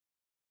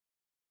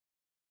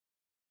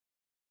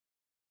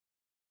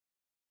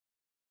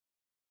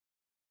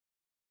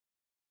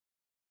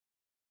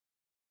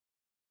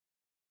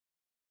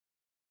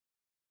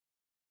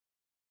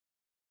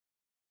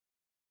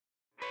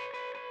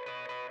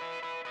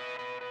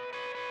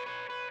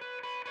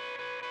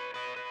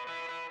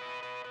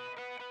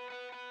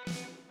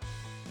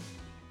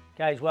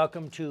Guys,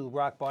 welcome to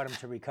Rock Bottom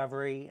to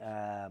Recovery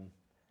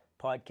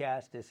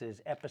podcast. This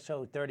is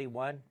episode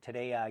 31.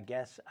 Today our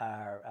guests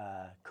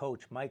are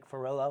Coach Mike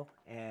Ferrillo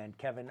and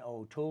Kevin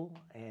O'Toole,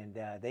 and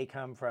they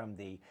come from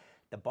the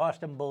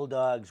Boston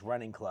Bulldogs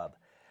Running Club.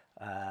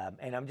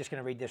 And I'm just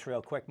going to read this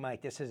real quick,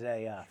 Mike. This is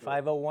a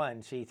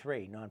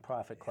 501c3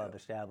 nonprofit club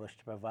established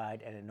to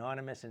provide an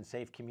anonymous and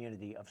safe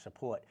community of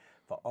support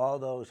for all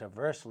those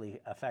adversely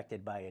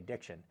affected by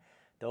addiction,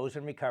 those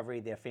in recovery,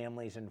 their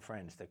families and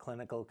friends, the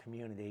clinical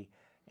community,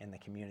 and the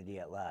community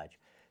at large.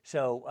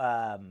 So,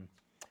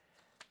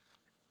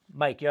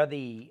 Mike, you're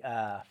the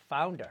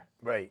founder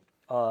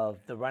of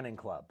the running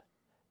club.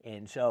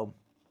 And so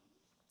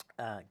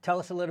tell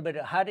us a little bit,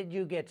 how did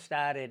you get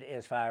started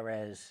as far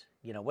as,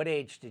 what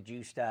age did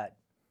you start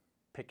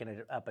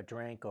picking up a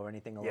drink or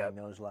anything along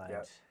those lines?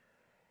 Yep.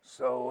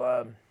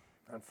 So,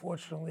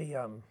 unfortunately,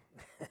 I'll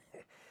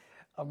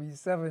be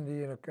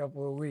 70 in a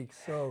couple of weeks,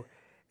 so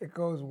it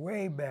goes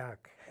way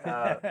back.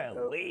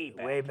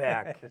 Way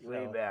back.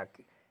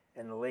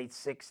 In the late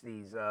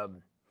 60s,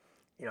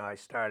 I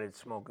started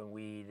smoking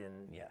weed,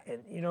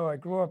 and I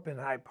grew up in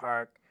Hyde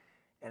Park,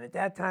 and at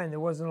that time there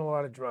wasn't a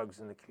lot of drugs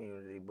in the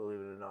community, believe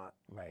it or not.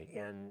 Right.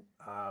 And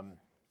I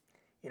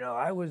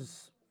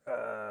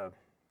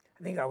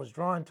think I was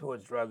drawn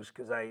towards drugs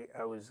because I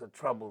was a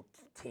troubled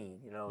teen.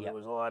 There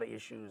was a lot of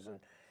issues, and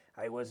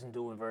I wasn't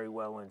doing very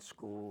well in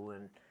school,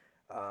 and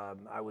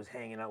I was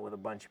hanging out with a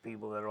bunch of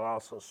people that were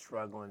also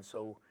struggling.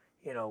 So,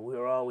 we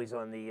were always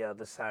on the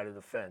other side of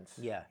the fence.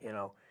 Yeah.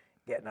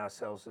 Getting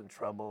ourselves in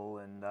trouble,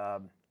 and I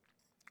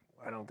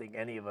don't think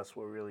any of us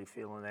were really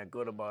feeling that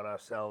good about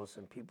ourselves,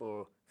 and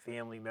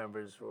family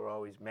members were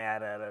always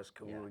mad at us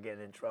because we were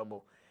getting in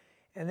trouble.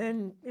 And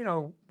then,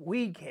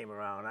 weed came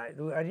around. I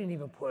didn't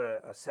even put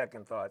a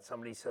second thought.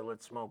 Somebody said,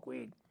 let's smoke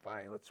weed.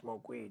 Fine, let's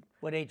smoke weed.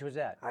 What age was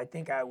that? I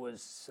think I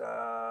was,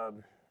 I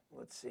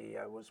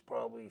was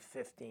probably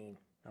 15.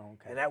 Oh,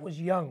 okay. And that was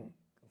young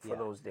for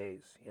those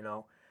days,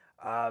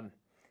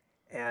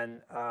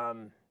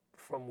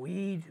 from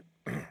weed,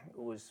 it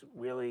was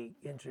really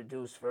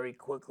introduced very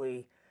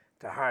quickly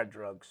to hard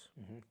drugs.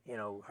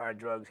 Mm-hmm. Hard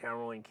drugs,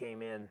 heroin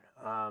came in.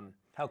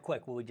 How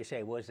quick would you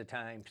say was the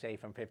time, say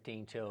from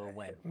 15 till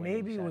when?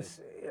 Maybe it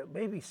was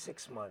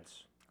 6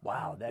 months.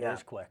 Wow, that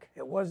is quick.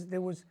 I was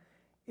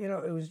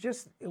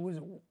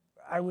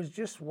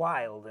just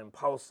wild,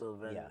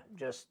 impulsive, and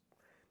just,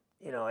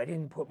 I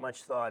didn't put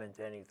much thought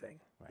into anything.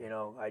 Right.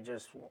 I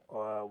just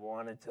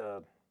wanted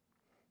to,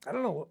 I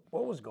don't know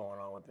what was going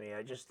on with me.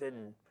 I just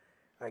didn't,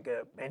 like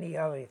any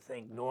other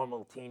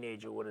normal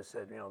teenager would have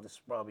said, this is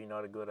probably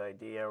not a good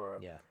idea, or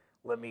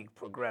let me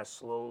progress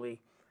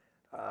slowly.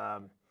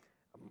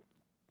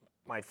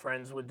 My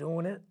friends were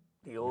doing it,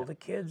 the older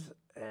kids,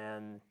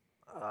 and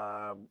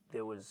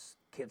there was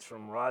kids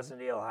from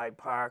Rosendale, Hyde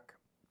Park,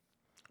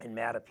 and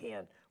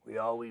Mattapan.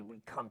 We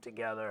would come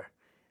together,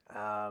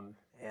 and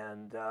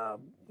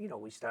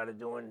we started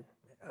doing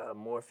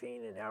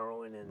morphine and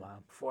heroin, and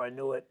before I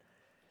knew it,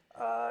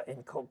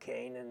 and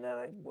cocaine, and then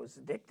I was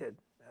addicted.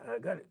 I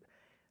got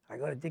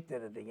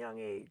addicted at a young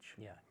age.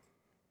 Yeah.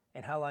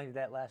 And how long did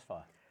that last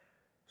for?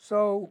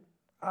 So,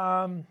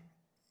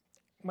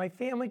 my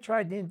family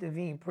tried to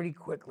intervene pretty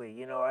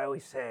quickly. I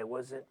always say I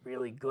wasn't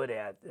really good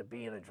at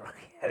being a drug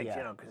addict,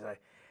 because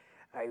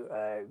I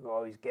was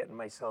always getting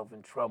myself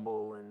in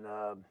trouble. And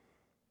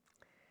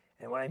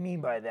what I mean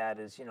by that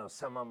is,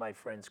 some of my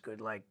friends could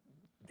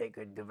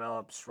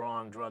develop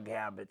strong drug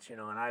habits,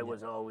 and I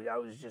was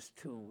just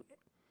too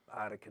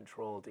out of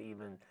control to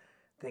even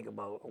think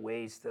about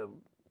ways to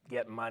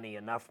get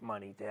enough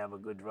money to have a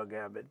good drug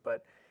habit.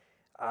 But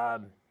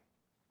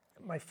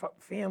my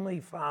family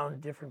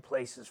found different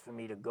places for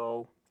me to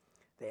go.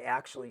 They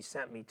actually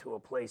sent me to a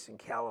place in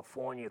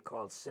California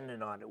called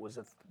Synanon. It was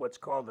what's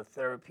called a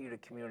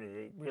therapeutic community.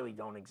 They really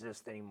don't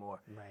exist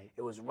anymore. Right.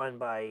 It was run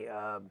by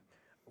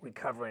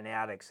recovering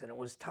addicts, and it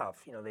was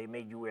tough. They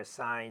made you wear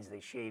signs. They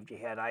shaved your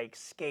head. I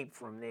escaped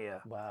from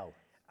there. Wow.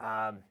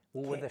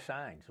 What were the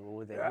signs? What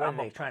were they? Were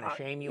they trying to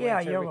shame you into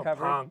recovery? Yeah, you're a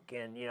punk,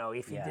 and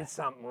if you did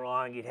something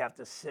wrong, you'd have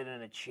to sit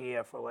in a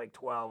chair for like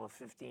 12 or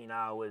 15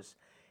 hours.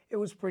 It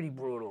was pretty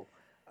brutal.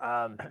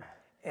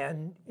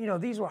 And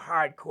these were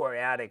hardcore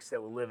addicts that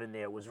were living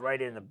there. It was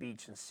right in the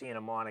beach in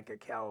Santa Monica,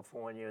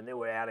 California, and there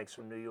were addicts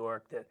from New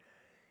York that,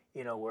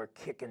 were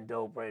kicking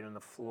dope right on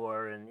the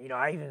floor. And,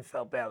 I even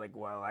felt bad,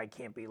 well, I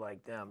can't be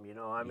like them,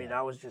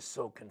 I was just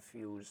so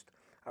confused.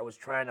 I was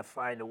trying to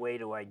find a way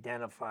to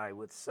identify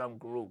with some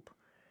group.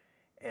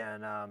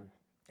 And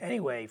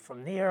anyway,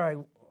 from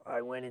there,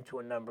 I went into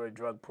a number of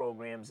drug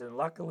programs, and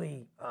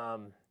luckily,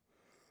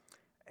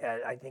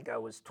 I think I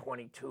was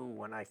 22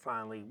 when I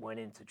finally went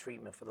into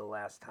treatment for the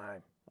last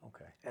time.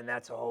 Okay. And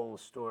that's a whole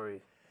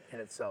story in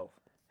itself.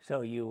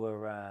 So you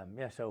were,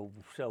 so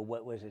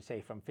what was it, say,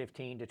 from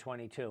 15 to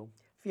 22?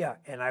 Yeah,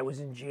 and I was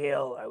in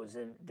jail. I was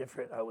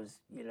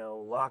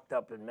locked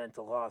up in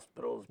mental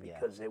hospitals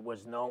because there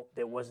wasn't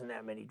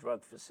that many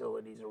drug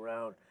facilities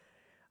around.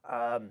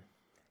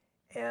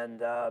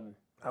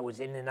 I was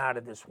in and out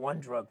of this one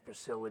drug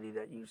facility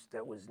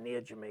that was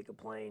near Jamaica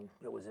Plain.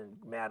 It was in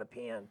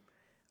Mattapan,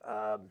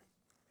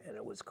 and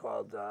it was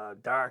called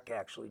DARC,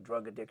 actually,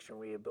 Drug Addiction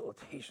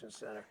Rehabilitation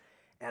Center.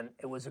 And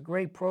it was a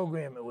great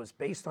program. It was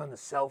based on the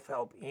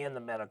self-help and the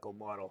medical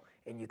model.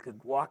 And you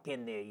could walk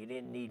in there. You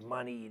didn't need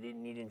money. You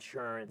didn't need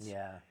insurance.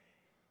 Yeah.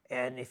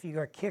 And if you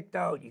got kicked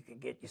out, you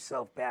could get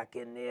yourself back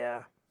in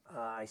there.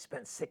 I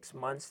spent 6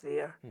 months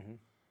there.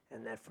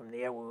 And then from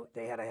there,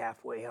 they had a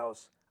halfway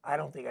house. I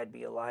don't think I'd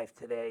be alive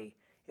today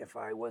if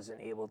I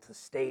wasn't able to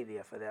stay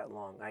there for that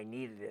long. I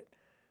needed it.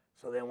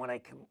 So then when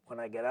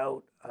I got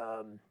out,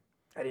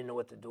 I didn't know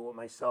what to do with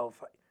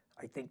myself.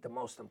 I think the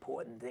most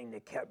important thing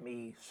that kept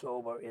me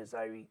sober is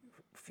I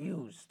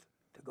refused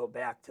to go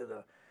back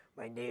to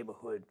my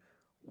neighborhood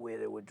where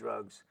there were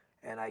drugs.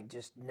 And I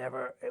just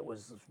never, it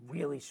was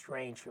really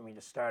strange for me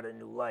to start a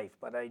new life.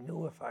 But I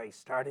knew if I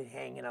started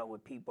hanging out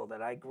with people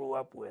that I grew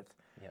up with,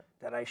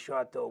 that I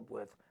shot dope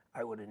with,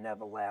 I would have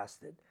never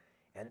lasted.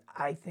 And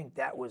I think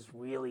that was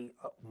really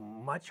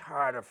much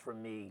harder for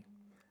me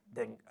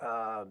than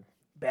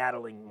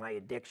battling my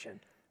addiction.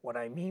 What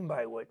I mean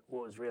by what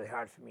was really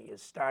hard for me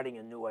is starting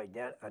a new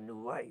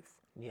life.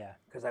 Yeah.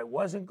 Because I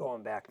wasn't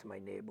going back to my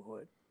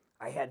neighborhood.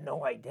 I had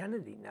no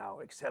identity now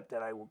except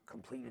that I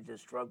completed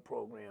this drug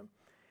program.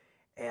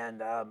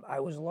 And I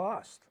was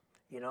lost,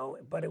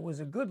 but it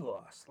was a good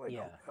loss. Like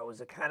I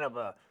was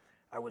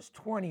I was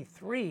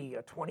 23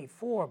 or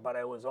 24, but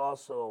I was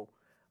also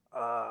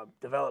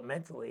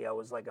developmentally, I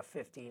was like a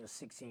 15 or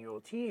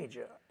 16-year-old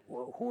teenager.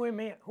 Well, who am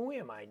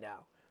I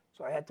now?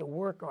 So I had to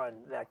work on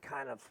that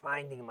kind of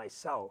finding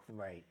myself.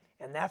 Right.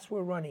 And that's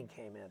where running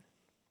came in.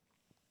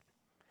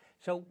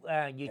 So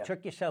you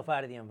took yourself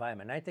out of the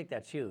environment. And I think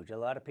that's huge. A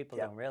lot of people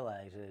don't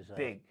realize is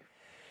big.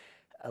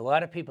 A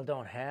lot of people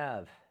don't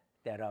have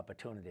that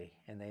opportunity,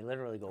 and they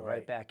literally go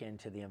right back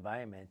into the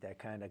environment that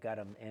kind of got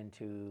them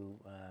into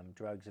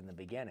drugs in the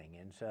beginning.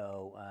 And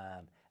so,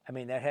 I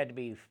mean, that had to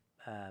be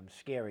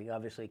scary,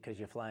 obviously, because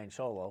you're flying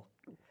solo.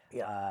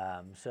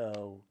 Yeah.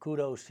 So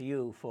kudos to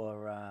you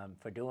for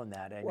doing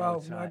that. I know Well,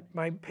 it's not...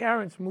 my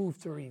parents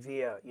moved to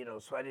Revere,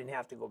 so I didn't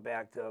have to go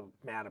back to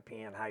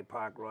Mattapan, Hyde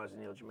Park,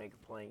 Rosedale, Jamaica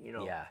Plain,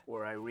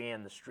 where I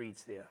ran the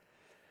streets there.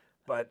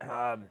 But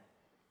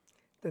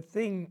the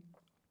thing,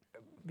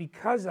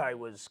 because I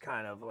was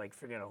kind of like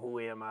figuring out who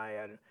am I,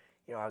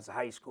 I was a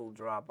high school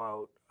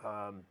dropout.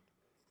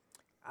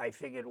 I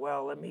figured,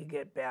 well, let me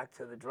get back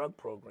to the drug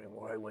program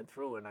where I went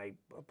through, and I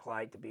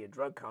applied to be a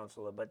drug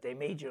counselor, but they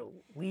made you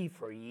leave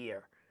for a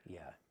year.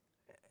 Yeah.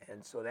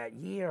 And so that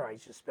year I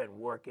just spent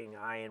working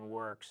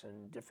ironworks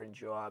and different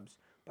jobs,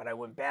 but I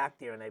went back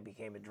there and I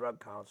became a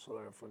drug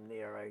counselor, and from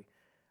there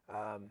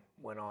I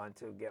went on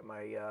to get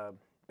my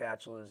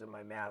bachelor's and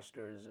my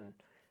master's, and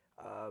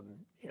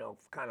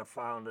kind of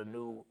found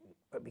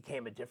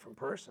became a different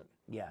person.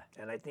 Yeah.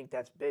 And I think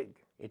that's big.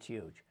 It's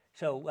huge.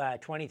 So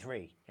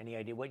 23, any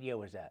idea, what year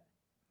was that?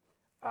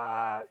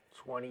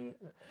 20,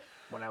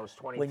 when I was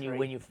 23.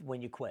 When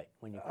you quit?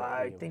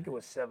 I think it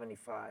was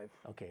 75.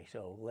 Okay,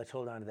 so let's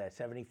hold on to that,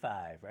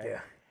 75, right?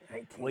 Yeah.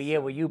 What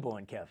year were you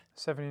born, Kev?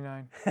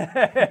 79.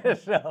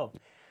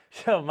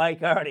 So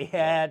Mike already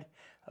had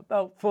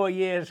about 4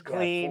 years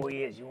clean. Yeah, 4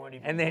 years, you weren't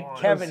even and then born.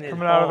 Kevin is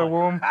coming out of the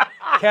womb.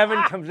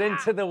 Kevin comes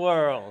into the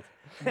world.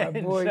 My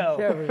boy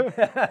Kevin.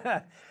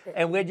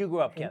 And where'd you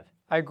grow up, Kev?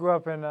 I grew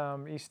up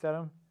in East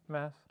Dedham,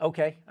 Mass.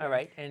 Okay, all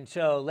right. And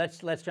so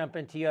let's jump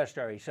into your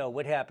story. So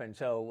what happened?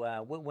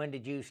 So when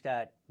did you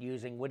start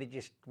using? What did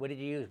you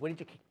use? What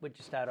did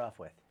you start off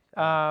with?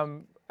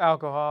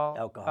 Alcohol.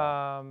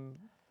 Alcohol.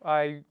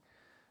 I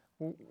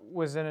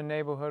was in a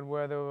neighborhood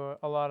where there were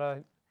a lot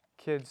of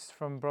kids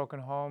from broken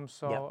homes,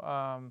 so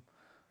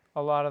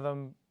a lot of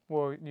them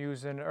were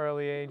used in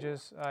early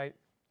ages. I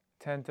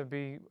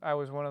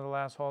was one of the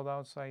last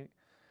holdouts.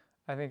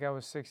 I think I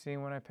was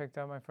 16 when I picked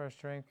up my first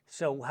drink.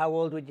 So how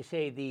old would you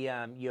say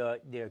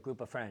your group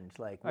of friends?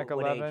 Like what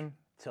 11. age?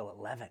 So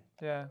 11.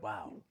 Yeah.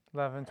 Wow.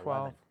 11, 12.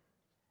 11.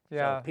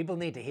 Yeah. So people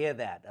need to hear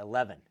that,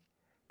 11.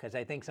 Because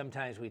I think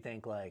sometimes we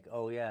think like,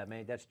 oh yeah,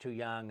 man, that's too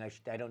young.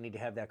 I don't need to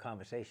have that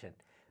conversation.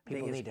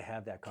 People need to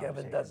have that conversation.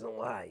 Kevin doesn't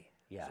lie.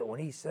 Yeah. So when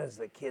he says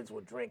the kids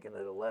were drinking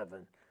at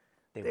 11,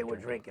 they were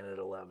drinking at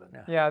 11.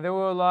 Yeah, there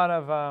were a lot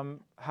of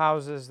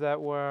houses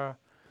that were,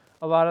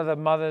 a lot of the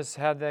mothers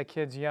had their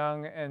kids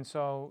young, and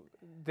so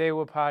they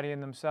were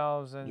partying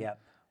themselves. And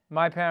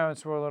my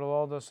parents were a little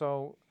older,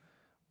 so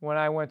when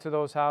I went to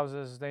those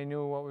houses, they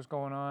knew what was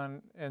going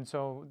on, and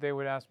so they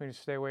would ask me to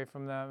stay away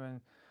from them.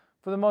 And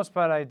for the most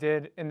part, I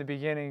did in the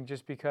beginning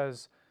just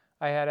because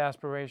I had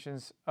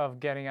aspirations of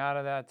getting out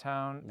of that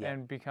town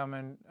and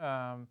becoming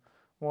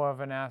more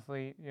of an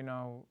athlete,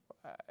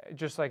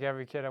 just like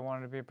every kid, I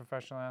wanted to be a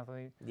professional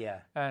athlete. Yeah.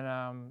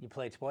 And you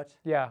played sports?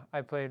 Yeah,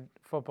 I played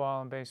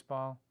football and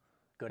baseball.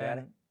 Good at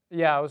it?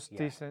 Yeah, I was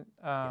decent.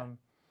 And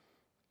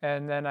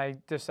then I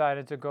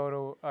decided to go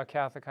to a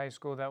Catholic high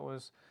school that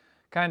was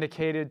kind of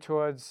catered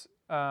towards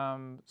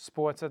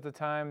sports at the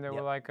time. They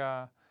were like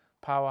a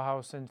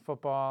powerhouse in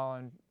football,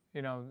 and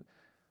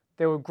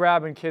they were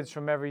grabbing kids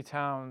from every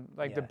town,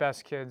 like the Yeah.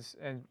 best kids,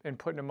 and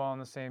putting them all in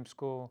the same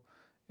school,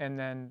 and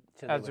then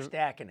So they were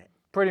stacking it.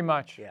 pretty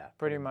much, Yeah,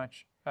 pretty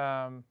much.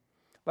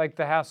 Like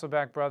the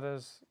Hasselbeck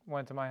brothers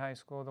went to my high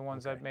school, the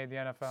ones Okay. that made the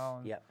NFL.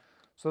 And Yep.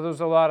 So there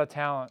was a lot of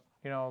talent,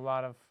 you know, a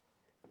lot of.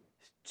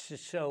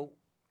 So,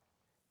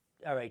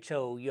 all right.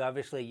 So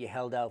you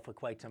held out for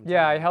quite some time.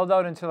 Yeah, I held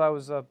out until I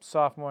was a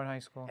sophomore in high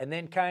school. And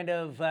then kind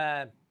of,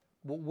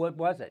 what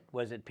was it?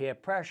 Was it peer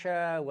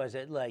pressure? Was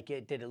it like,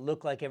 did it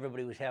look like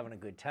everybody was having a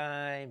good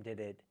time? Did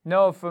it?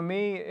 No, for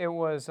me, it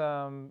was,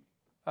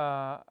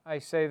 I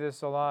say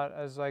this a lot,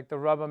 as like the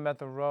rubber met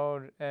the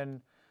road,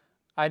 and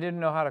I didn't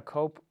know how to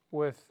cope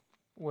with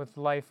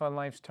life on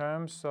life's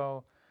terms.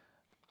 So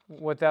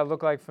what that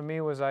looked like for me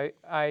was I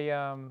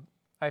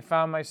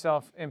found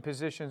myself in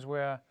positions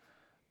where,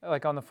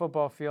 like on the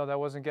football field, I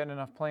wasn't getting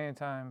enough playing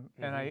time,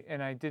 and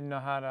I didn't know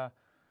how to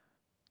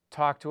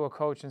talk to a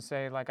coach and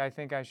say, like, I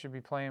think I should be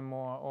playing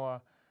more,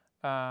 or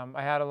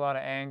I had a lot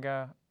of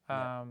anger.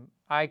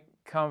 I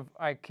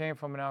came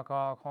from an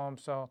alcoholic home,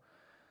 so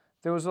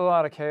there was a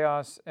lot of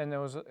chaos, and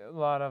there was a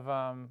lot of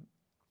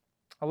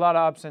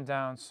ups and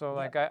downs. So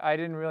like I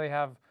didn't really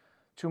have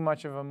too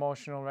much of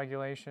emotional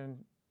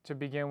regulation to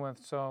begin with.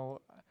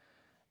 So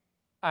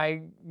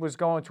I was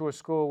going to a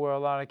school where a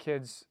lot of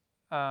kids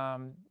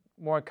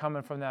weren't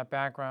coming from that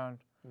background.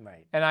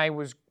 Right. And I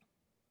went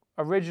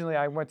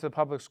to the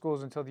public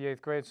schools until the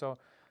 8th grade, so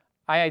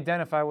I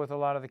identify with a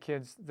lot of the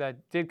kids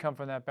that did come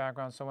from that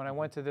background. So when I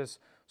went to this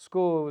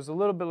school, it was a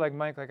little bit like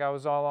Mike, like I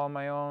was all on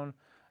my own,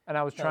 and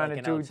I was trying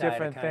like to an do outsider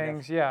different kind of.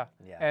 things. Yeah.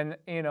 Yeah. And,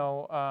 you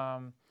know,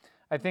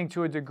 I think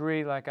to a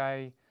degree, like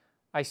I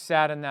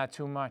sat in that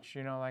too much,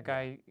 you know, like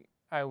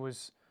I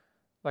was,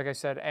 like I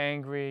said,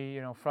 angry,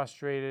 you know,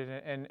 frustrated,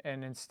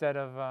 and instead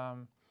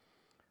of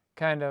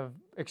kind of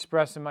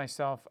expressing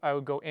myself, I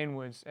would go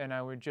inwards and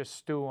I would just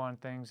stew on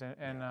things.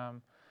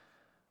 And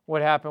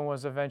what happened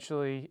was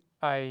eventually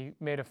I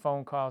made a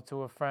phone call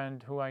to a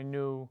friend who I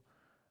knew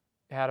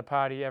had a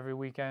party every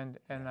weekend,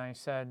 and I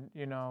said,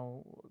 you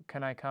know,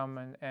 can I come?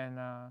 And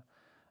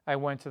I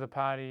went to the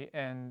party,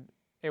 and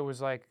it was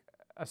like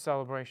a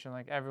celebration.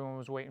 Like everyone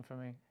was waiting for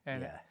me.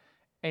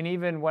 And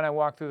even when I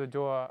walked through the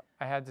door,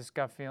 I had this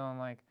gut feeling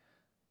like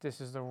this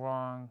is the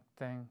wrong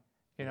thing.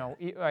 You know,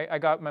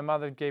 my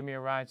mother gave me a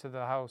ride to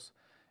the house,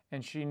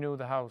 and she knew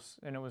the house,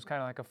 and it was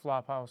kind of like a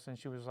flop house, and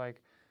she was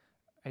like,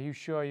 are you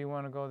sure you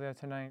want to go there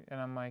tonight? And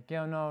I'm like,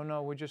 yeah,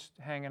 no, we're just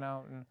hanging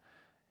out. And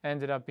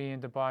ended up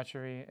being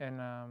debauchery, and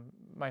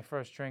my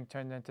first drink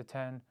turned into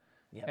 10,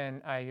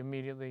 and I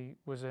immediately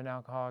was an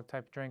alcoholic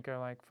type drinker,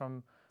 like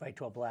from Right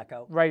to a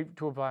blackout. right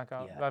to a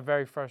blackout. Yeah. My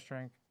very first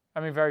drink.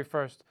 Very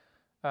first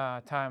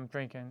time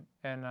drinking,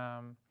 and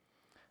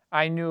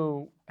I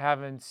knew,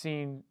 having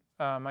seen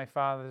my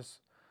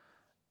father's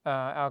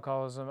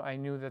alcoholism, I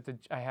knew that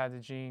I had the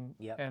gene,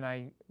 and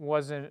I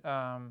wasn't.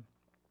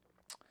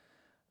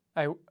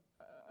 I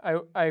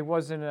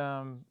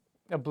wasn't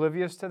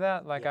oblivious to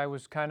that. Like I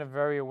was kind of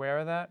very aware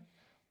of that,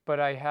 but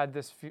I had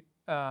this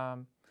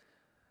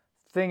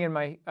thing in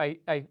my.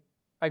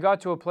 I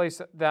got to a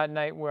place that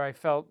night where I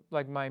felt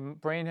like my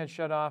brain had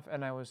shut off,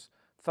 and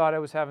thought I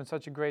was having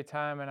such a great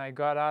time, and I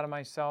got out of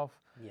myself.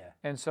 Yeah.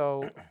 And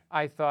so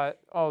I thought,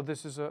 oh,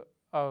 this is a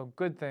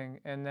good thing.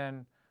 And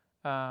then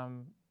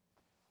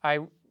I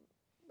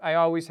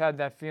always had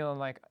that feeling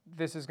like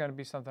this is going to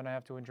be something I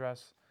have to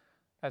address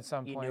at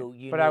some point.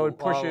 You but knew I would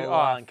push all it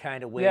along, off.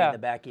 kind of way in the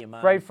back of your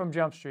mind. Right from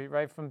Jump Street,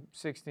 right from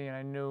 16,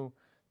 I knew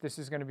this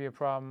is going to be a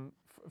problem.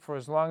 For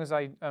as long as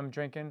I'm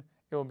drinking,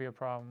 it will be a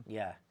problem.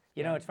 Yeah.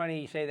 You know, it's funny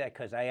you say that,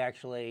 because I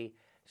actually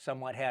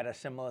somewhat had a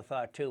similar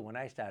thought too when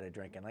I started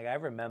drinking. Like I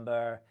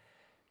remember,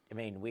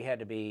 we had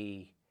to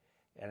be,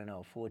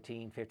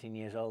 14, 15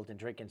 years old and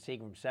drinking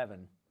Seagram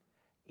 7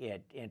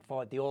 at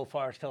the old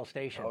Forest Hill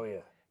Station. Oh, yeah.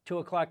 2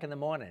 o'clock in the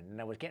morning,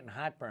 and I was getting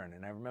heartburn,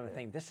 and I remember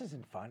thinking, this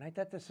isn't fun. I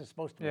thought this is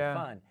supposed to be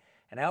fun.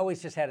 And I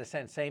always just had a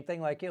sense, same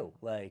thing like you,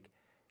 like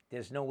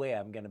there's no way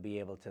I'm going to be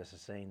able to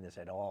sustain this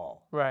at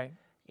all. Right.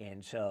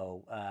 And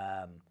so,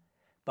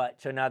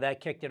 so now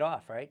that kicked it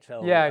off, right?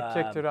 So yeah, it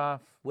kicked it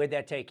off. Where'd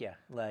that take you?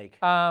 Like,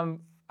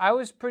 I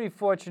was pretty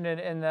fortunate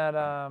in that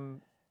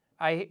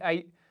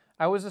I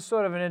was a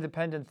sort of an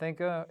independent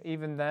thinker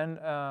even then.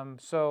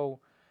 So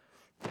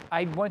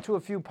I went to a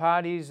few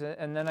parties,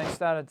 and then I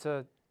started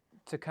to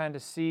kind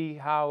of see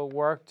how it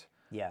worked.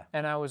 Yeah.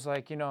 And I was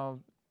like,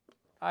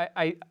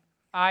 I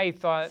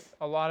thought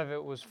a lot of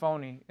it was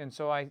phony, and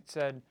so I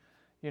said,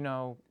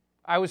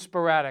 I was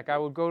sporadic. I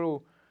would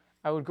go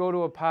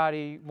to a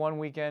party one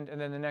weekend, and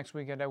then the next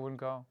weekend I wouldn't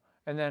go,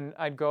 and then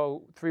I'd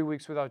go 3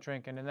 weeks without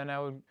drinking, and then I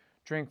would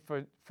drink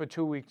for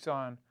 2 weeks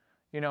on,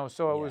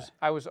 So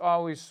I was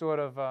always sort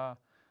of a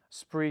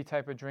spree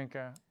type of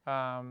drinker.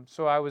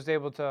 So I was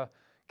able to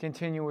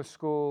continue with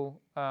school,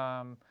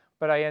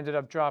 but I ended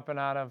up dropping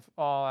out of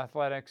all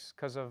athletics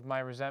because of my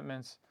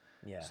resentments.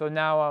 Yeah. So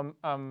now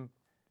I'm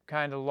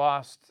kind of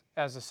lost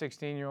as a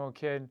 16-year-old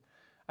kid.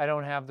 I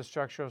don't have the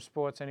structure of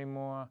sports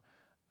anymore.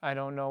 I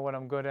don't know what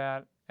I'm good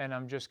at, and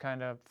I'm just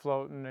kind of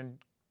floating and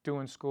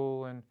doing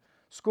school. And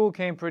school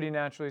came pretty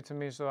naturally to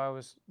me, so I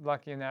was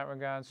lucky in that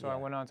regard. So I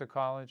went on to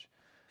college.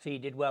 So you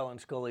did well in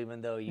school,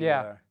 even though you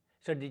Yeah. were.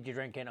 So did you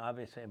drink in?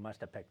 Obviously, it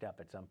must have picked up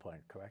at some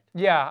point, correct?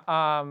 Yeah,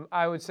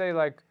 I would say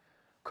like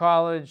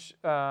college.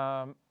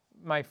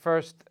 My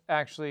first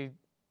actually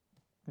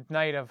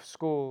night of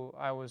school,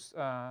 I was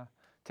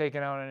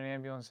taken out in an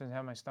ambulance and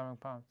had my stomach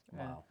pumped. And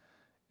Wow.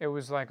 it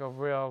was like a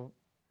real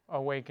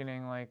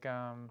awakening. Like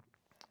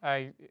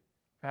I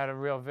had a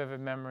real vivid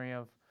memory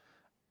of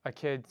a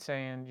kid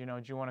saying, you know,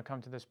 do you want to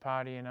come to this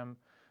party? And I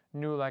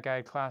knew like I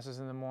had classes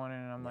in the morning,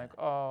 and I'm like,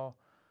 oh,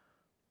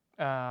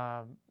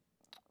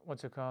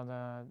 what's it called?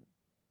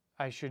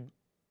 I should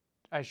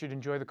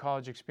enjoy the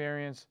college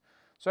experience.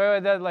 So I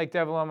had that like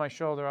devil on my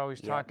shoulder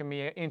always talking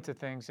me into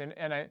things,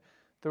 and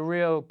the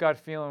real gut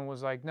feeling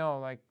was like, no,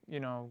 like, you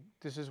know,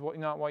 this is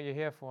not what you're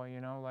here for,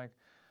 you know, like,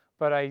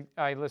 but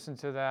I listened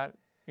to that,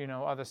 you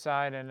know, other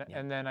side,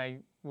 and then I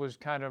was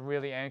kind of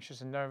really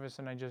anxious and nervous,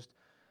 and I just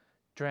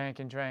drank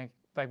and drank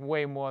like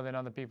way more than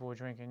other people were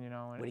drinking, you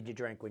know. And What did you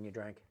drink when you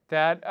drank?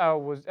 that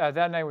was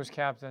that night was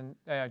Captain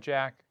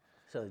Jack,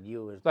 So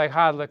you was like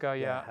hard liquor,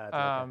 Yeah, yeah. hard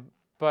liquor.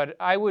 But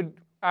I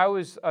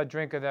was a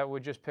drinker that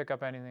would just pick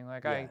up anything.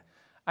 Like Yeah.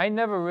 I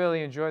never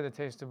really enjoyed the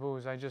taste of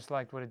booze. I just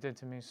liked what it did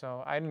to me,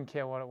 so I didn't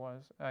care what it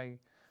was. I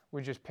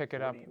would just pick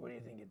it up. What do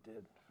you think it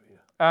did for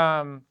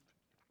you?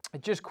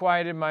 It just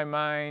quieted my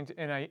mind,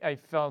 and I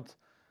felt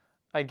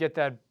I'd get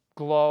that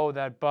glow,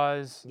 that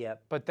buzz.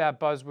 Yep. But that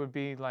buzz would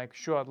be like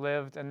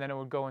short-lived, and then it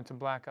would go into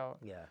blackout.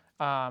 Yeah.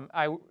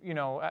 You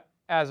know,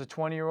 as a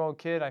 20-year-old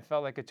kid, I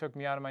felt like it took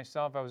me out of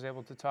myself. I was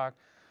able to talk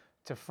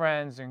to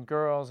friends and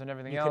girls and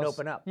everything You else. could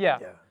open up. Yeah.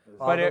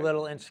 All But the it-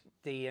 little the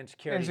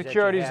insecurities. that you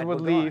Insecurities had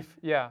would were gone, leave.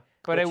 Yeah.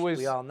 But it which was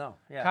we all know.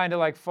 Yeah. kind of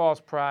like false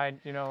pride,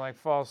 you know, like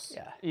false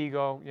Yeah.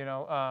 ego, you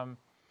know.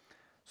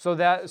 So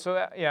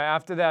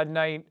after that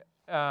night,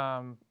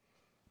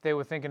 they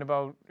were thinking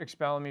about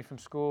expelling me from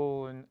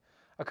school, and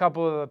a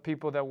couple of the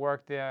people that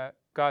worked there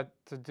got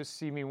to just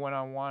see me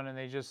one-on-one, and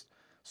they just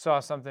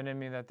saw something in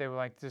me that they were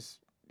like, this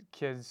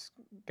kid's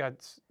got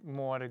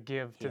more to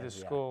give to this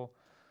school.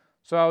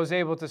 So I was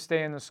able to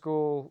stay in the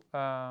school.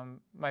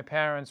 My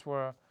parents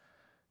were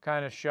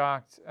kind of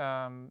shocked.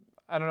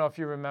 I don't know if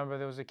you remember,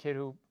 there was a kid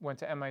who went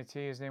to MIT.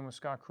 His name was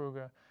Scott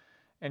Kruger,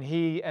 and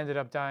he ended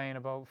up dying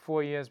about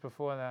 4 years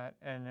before that.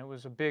 And it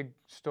was a big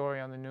story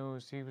on the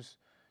news. He was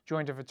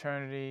joined a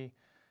fraternity.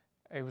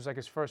 It was like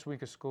his first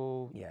week of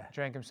school. Yeah.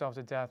 Drank himself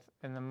to death,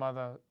 and the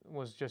mother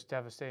was just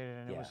devastated.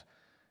 And it Yeah. was,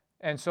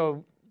 and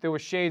so there were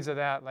shades of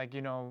that. Like,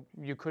 you know,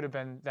 you could have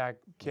been that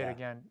kid Yeah,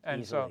 again.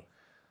 And easily.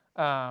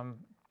 so.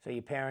 So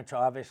your parents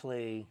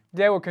obviously.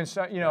 They were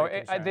concerned, you know, Very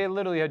concerned. they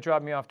literally had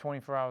dropped me off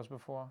 24 hours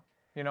before,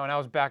 you know, and I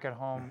was back at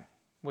home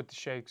with the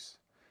shakes.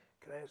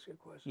 Can I ask you a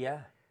question?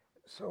 Yeah.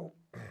 So,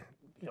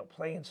 you know,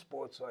 playing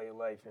sports all your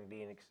life and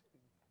being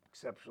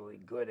exceptionally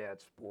good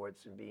at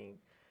sports and being,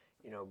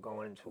 you know,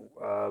 going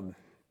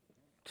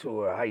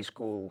to a high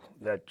school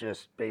that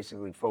just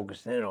basically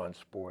focused in on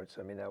sports.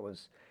 I mean, that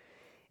was,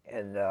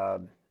 and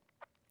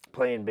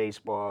playing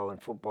baseball and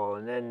football,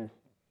 and then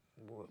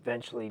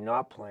eventually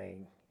not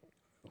playing.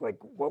 Like,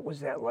 what was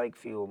that like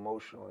for you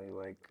emotionally?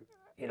 Like,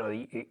 you know,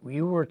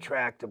 you were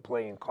tracked to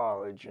play in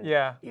college and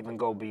Yeah. even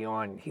go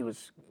beyond. He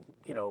was,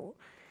 you know,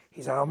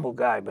 he's a humble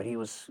guy, but he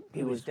was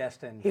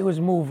destined. He was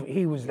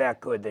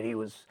that good that he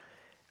was.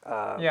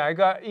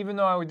 Yeah, even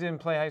though I didn't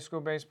play high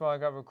school baseball, I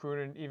got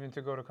recruited even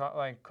to go to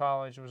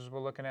college, was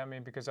looking at me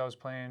because I was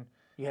playing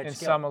You had in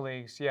skill. summer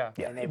leagues. Yeah.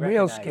 Yeah, And they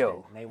real recognized skill.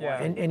 it, and they Yeah.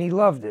 wanted And he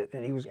loved it,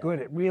 and he was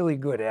really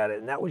good at it,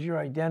 and that was your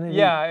identity.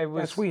 Yeah, it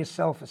was- That's where your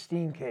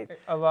self-esteem came.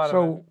 A lot of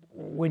So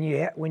when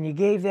you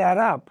gave that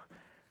up,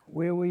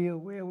 where were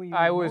you?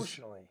 I was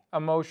emotionally?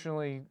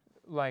 emotionally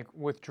like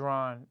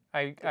withdrawn.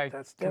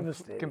 That's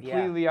devastating.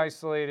 Completely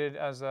isolated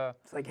as a.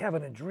 It's like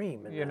having a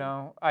dream. You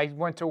know, I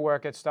went to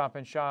work at Stop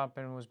and Shop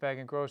and was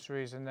bagging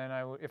groceries, and then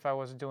if I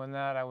wasn't doing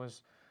that, I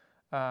was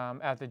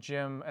at the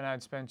gym, and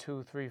I'd spend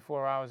 2, 3,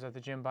 4 hours at the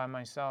gym by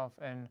myself,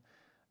 and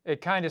it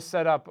kind of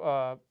set up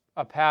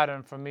a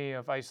pattern for me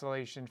of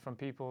isolation from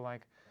people.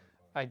 Like,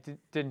 I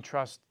didn't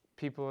trust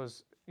people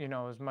as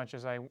much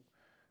as I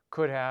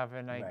could have,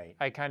 and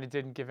I kind of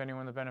didn't give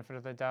anyone the benefit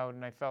of the doubt,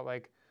 and I felt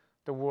like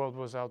the world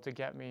was out to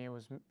get me. It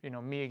was,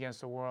 me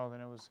against the world,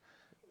 and it was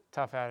a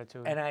tough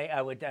attitude. And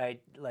I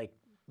like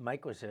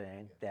Mike was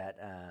saying that,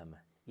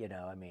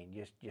 I mean,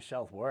 your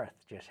self-worth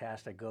just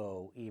has to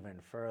go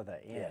even further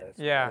in.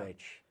 Yeah.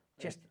 Which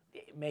just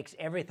it makes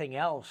everything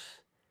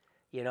else,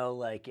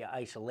 like your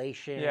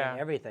isolation, Yeah.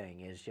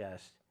 everything is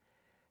just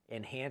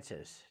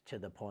enhances to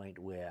the point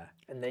where.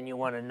 And then you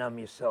want to numb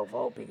yourself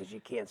out because you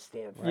can't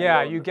stand.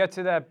 Yeah, you get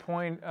to that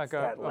point, like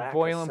that a lack of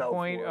boiling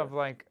point of self-worth.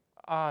 like,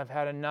 I've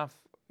had enough,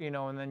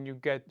 and then you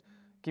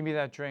give me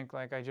that drink,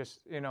 like I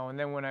just, and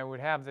then when I would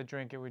have the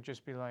drink, it would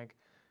just be like,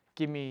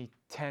 give me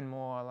 10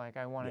 more, like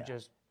I want to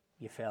just.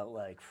 You felt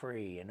like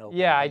free and open.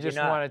 Yeah, but I you're just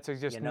not. wanted to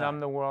just You're numb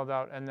not. the world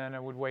out, and then I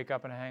would wake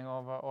up in a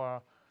hangover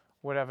or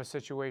whatever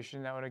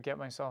situation that would get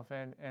myself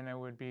in, and it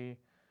would be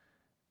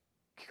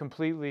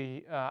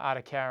completely out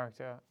of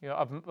character,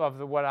 of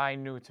what I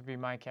knew to be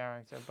my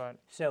character. But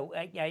So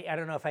I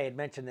don't know if I had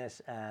mentioned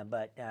this,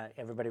 but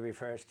everybody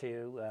refers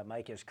to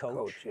Mike as Coach.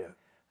 Coach,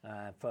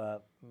 yeah.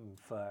 For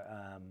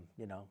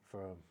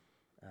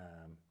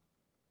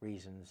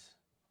reasons,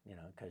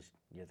 because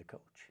you're the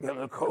coach. You're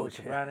the Coach coach,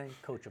 of yeah. running,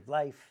 coach of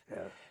life. Yeah.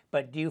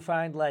 But do you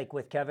find, like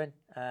with Kevin,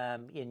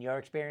 in your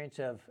experience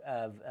of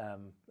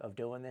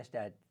doing this,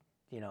 that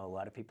a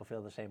lot of people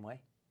feel the same way?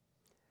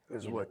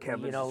 Is what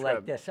Kevin's like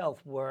described. their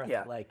self-worth,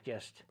 Yeah. like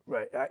just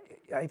Right.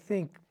 I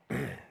think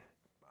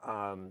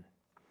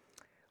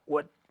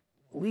what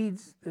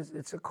leads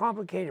it's a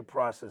complicated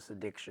process,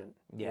 addiction,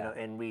 Yeah.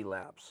 and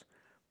relapse.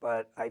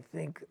 But I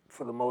think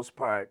for the most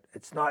part,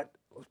 it's not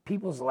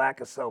people's lack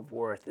of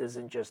self-worth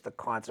isn't just the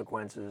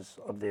consequences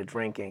of their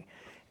drinking.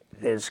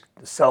 There's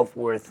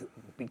self-worth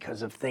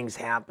because of things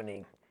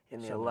happening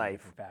in their so many life.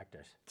 different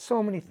factors.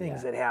 So many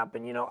things Yeah. that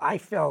happen. I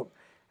felt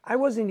I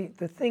wasn't.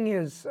 The thing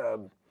is,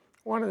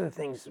 one of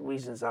the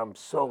reasons I'm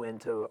so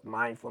into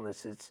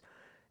mindfulness,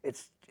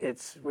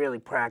 it's really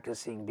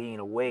practicing being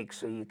awake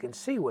so you can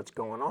see what's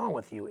going on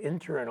with you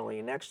internally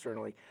and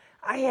externally.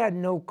 I had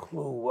no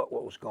clue what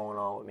was going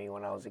on with me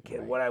when I was a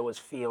kid, what I was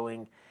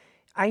feeling.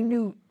 I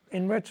knew,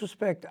 in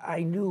retrospect,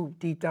 I knew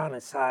deep down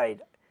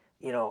inside,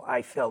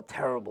 I felt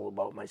terrible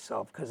about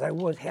myself because I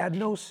had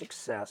no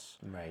success.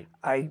 Right.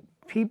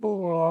 People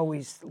were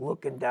always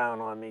looking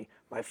down on me.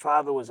 My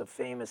father was a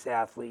famous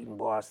athlete in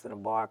Boston, a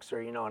boxer,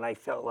 and I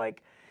felt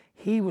like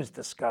he was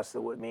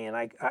disgusted with me, and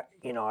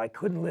I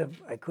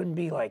couldn't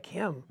be like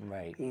him.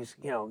 Right. He's,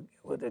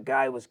 the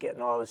guy was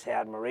getting all this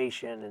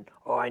admiration, and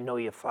I know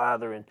your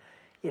father, and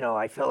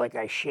I felt like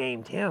I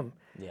shamed him.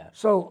 Yeah.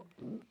 So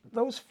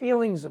those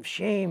feelings of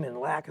shame and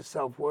lack of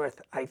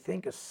self-worth, I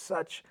think, is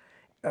such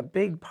a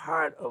big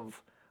part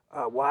of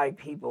why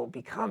people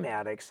become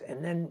addicts,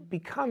 and then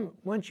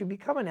once you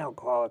become an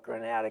alcoholic or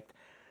an addict,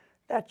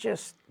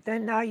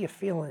 then now you're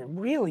feeling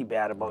really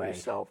bad about Right.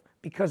 yourself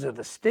because of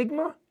the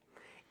stigma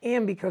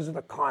and because of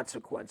the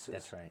consequences.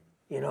 That's right.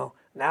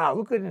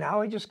 Now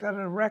I just got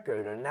a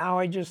record, or now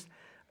I just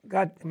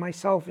got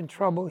myself in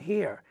trouble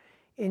here.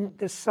 And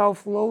the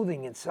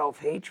self-loathing and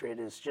self-hatred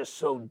is just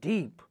so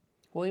deep.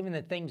 Well, even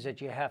the things that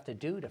you have to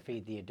do to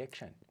feed the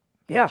addiction.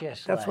 Yeah,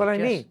 Just that's what I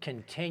mean. Just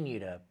continue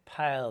to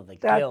pile the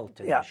That- guilt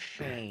and yeah. the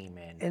shame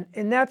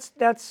And that's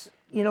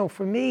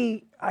for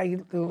me,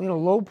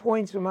 low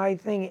points of my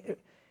thing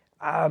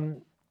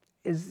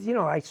is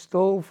I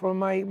stole from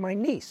my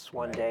niece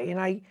one day, and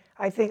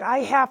I think I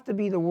have to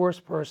be the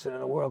worst person in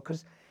the world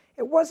because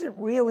it wasn't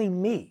really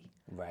me.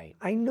 Right.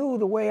 I knew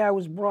the way I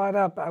was brought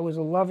up. I was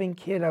a loving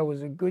kid. I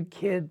was a good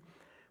kid,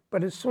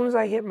 but as soon as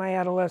I hit my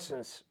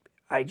adolescence,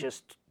 I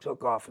just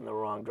took off in the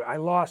wrong direction.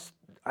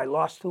 I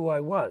lost who I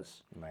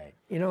was. Right.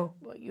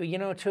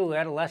 Well, too,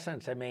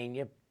 adolescence, I mean,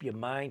 your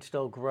mind's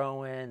still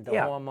growing, the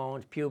Yeah.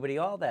 hormones, puberty,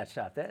 all that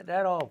stuff.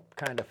 That all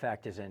kind of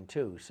factors in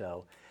too.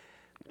 So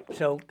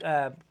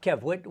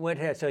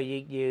Kev, so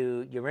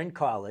you're in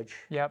college.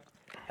 yep.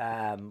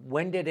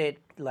 When did it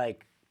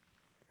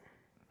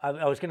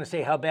I was going to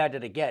say how bad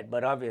did it get,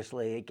 but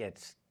obviously it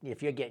gets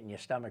if you're getting your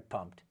stomach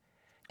pumped.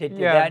 Did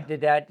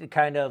that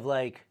kind of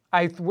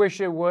I wish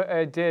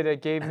it did.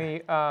 It gave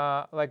me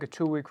like a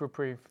 2-week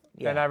reprieve.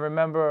 Yeah. And I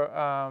remember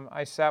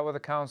I sat with a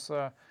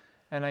counselor,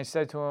 and I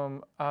said to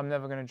him, "I'm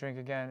never going to drink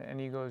again." And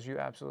he goes, "You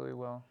absolutely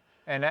will."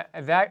 And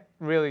that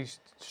really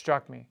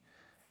struck me.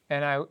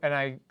 And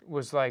I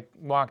was like,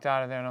 walked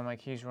out of there, and I'm like,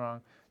 he's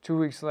wrong. 2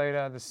 weeks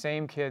later, the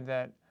same kid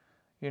that,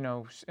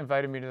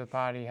 invited me to the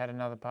party had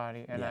another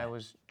party, and I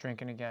was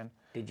drinking again.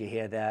 Did you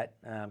hear that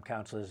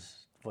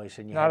counselor's voice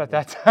in your Not head?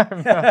 at that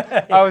time.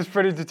 No. I was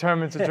pretty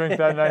determined to drink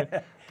that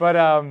night. But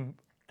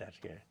That's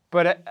good.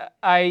 But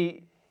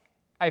I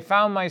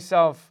found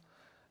myself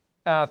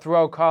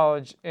throughout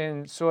college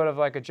in sort of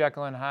like a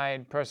Jekyll and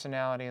Hyde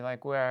personality,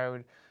 like where I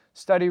would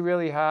study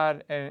really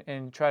hard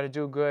and try to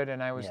do good.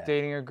 And I was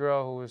dating a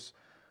girl who was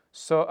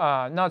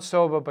not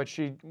sober, but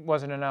she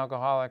wasn't an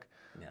alcoholic.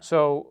 Yeah.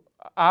 So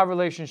our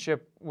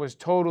relationship was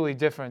totally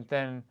different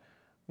than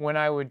when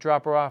I would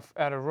drop her off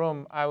at a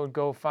room. I would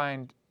go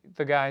find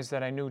the guys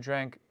that I knew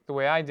drank the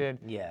way I did,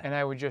 and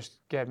I would just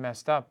get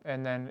messed up.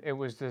 And then it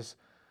was this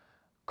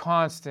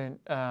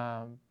constant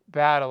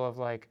battle of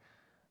like,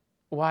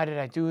 why did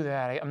I do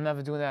that? I'm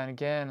never doing that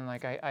again. And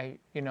like I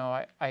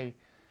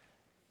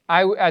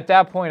at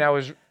that point I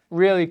was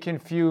really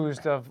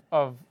confused of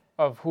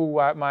who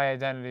my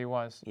identity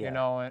was,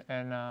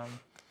 and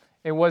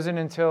it wasn't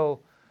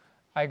until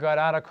I got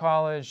out of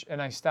college and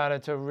I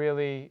started to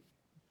really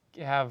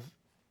have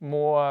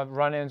more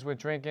run-ins with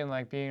drinking,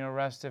 like being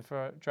arrested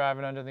for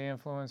driving under the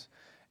influence.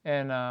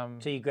 And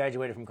So you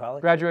graduated from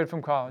college? graduated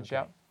from college, Okay.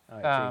 yep.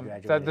 All right, so you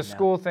graduated The now.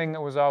 school thing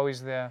that was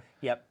always there.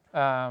 Yep.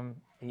 Um,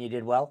 And you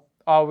did well?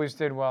 always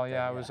did well,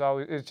 yeah.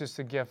 Yeah. It's just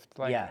a gift.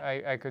 Like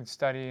Yeah. I could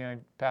study and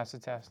I'd pass the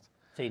test.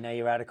 So now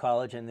you're out of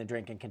college and the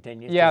drinking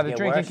continues? Yeah, Does it the get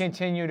drinking worse?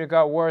 continued. It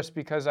got worse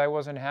because I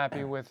wasn't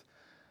happy with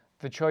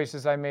the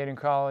choices I made in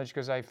college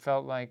because I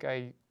felt like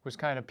I was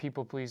kind of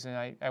people pleasing.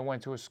 I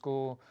went to a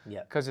school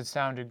Yeah. because it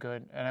sounded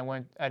good,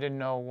 and I didn't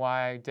know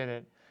why I did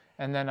it.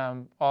 And then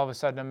all of a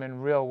sudden I'm in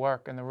real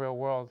work in the real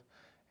world.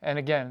 And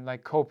again,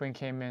 like coping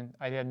came in.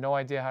 I had no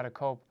idea how to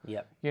cope.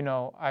 Yep. You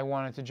know, I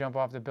wanted to jump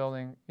off the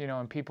building, you know,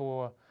 and people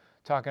were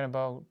talking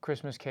about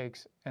Christmas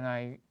cakes,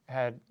 and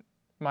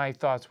my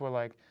thoughts were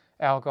like,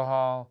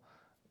 alcohol,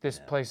 this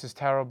place is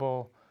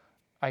terrible.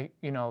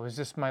 Is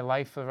this my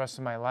life for the rest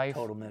of my life?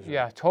 Total misery.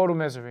 Yeah, total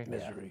misery.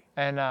 Misery.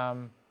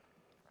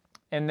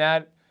 And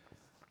that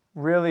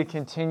really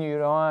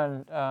continued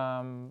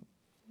on,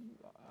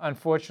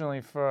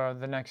 unfortunately, for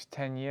the next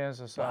 10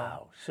 years or so.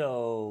 Wow.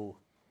 So,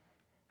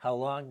 how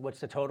long?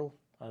 What's the total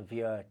of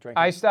your drinking?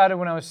 I started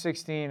when I was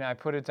 16. I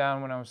put it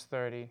down when I was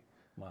 30.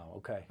 Wow.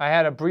 Okay. I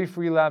had a brief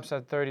relapse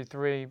at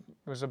 33. It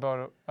was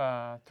about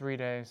 3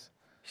 days.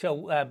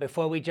 So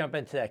before we jump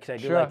into that, because I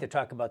do Sure. like to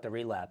talk about the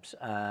relapse,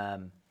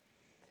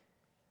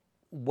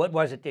 what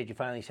was it that you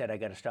finally said, I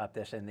got to stop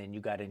this, and then you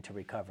got into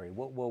recovery?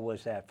 What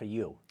was that for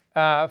you?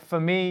 For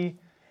me,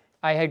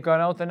 I had gone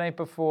out the night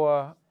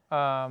before.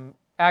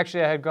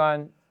 Actually,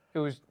 it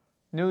was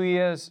New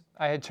Year's.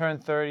 I had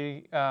turned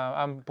 30.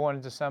 I'm born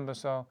in December,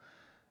 so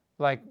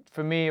like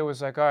for me, it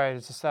was like, all right,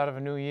 it's the start of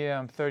a new year.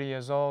 I'm 30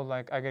 years old.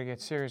 Like I got to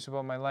get serious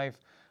about my life.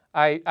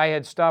 I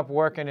had stopped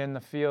working in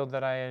the field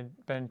that I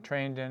had been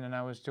trained in, and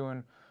I was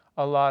doing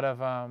a lot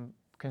of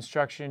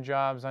construction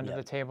jobs, under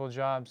the table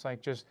jobs,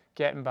 like just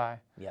getting by.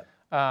 Yep.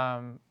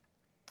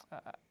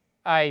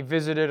 I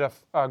visited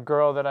a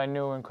girl that I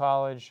knew in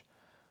college,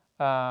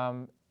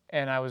 and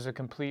I was a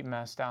complete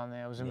mess down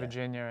there. I was in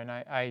Virginia, and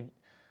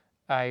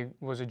I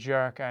was a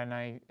jerk, and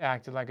I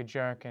acted like a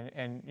jerk,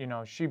 and you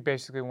know, she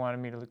basically wanted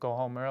me to go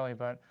home early,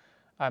 but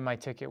my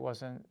ticket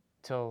wasn't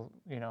till,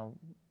 you know,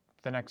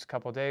 the next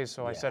couple of days,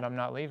 so I said, I'm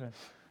not leaving.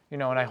 You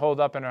know, and I holed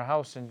up in her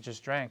house and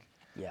just drank.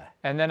 Yeah.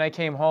 And then I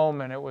came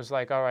home, and it was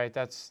like, all right,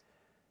 that's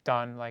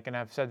done. Like, and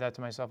I've said that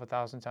to myself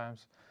 1,000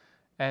 times.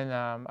 And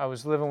I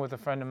was living with a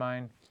friend of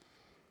mine,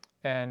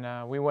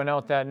 and we went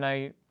out that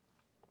night.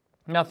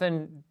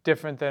 Nothing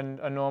different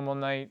than a normal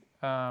night,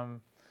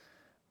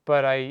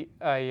 but I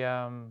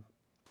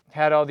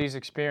had all these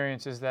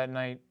experiences that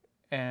night,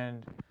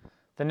 and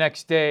the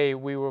next day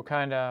we were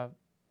kind of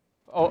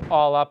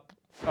all up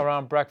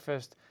around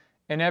breakfast,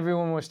 and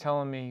everyone was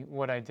telling me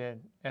what I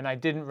did, and I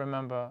didn't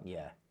remember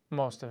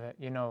most of it.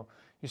 You know,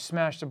 you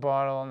smashed a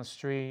bottle on the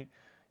street,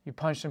 you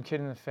punched some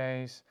kid in the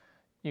face,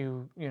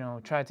 you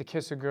tried to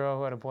kiss a girl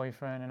who had a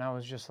boyfriend, and I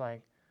was just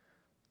like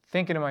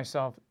thinking to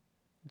myself,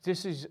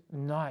 this is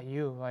not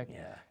you. Like,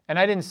 and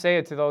I didn't say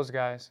it to those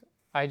guys.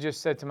 I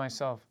just said to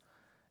myself,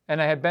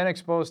 and I had been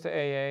exposed to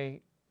AA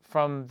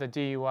from the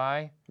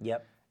DUI.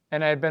 Yep.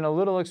 And I had been a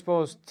little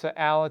exposed to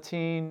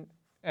Alateen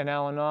and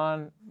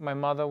Al-Anon. My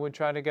mother would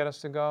try to get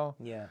us to go.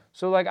 Yeah.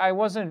 So like I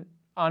wasn't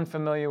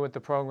unfamiliar with the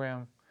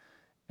program.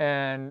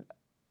 And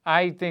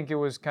I think it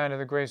was kind of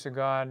the grace of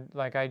God.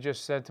 Like I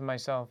just said to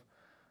myself,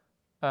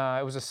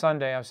 it was a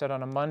Sunday. I said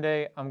on a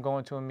Monday, I'm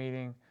going to a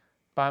meeting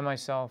by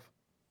myself,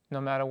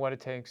 no matter what it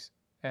takes.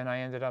 And I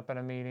ended up at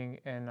a meeting,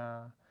 and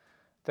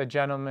the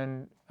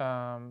gentleman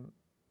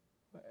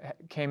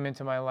came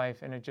into my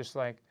life, and it just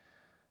like,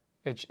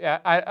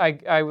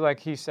 I like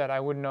he said, I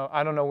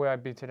don't know where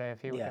I'd be today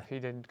if he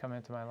didn't come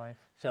into my life.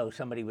 So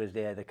somebody was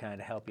there to kind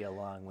of help you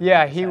along. When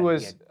Yeah, you he decided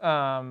was. to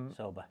get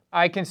sober.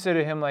 I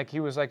consider him like he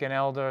was like an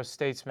elder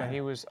statesman.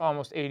 He was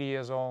almost 80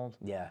 years old,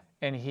 Yeah.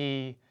 and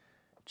he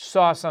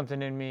saw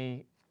something in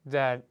me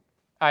that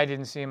I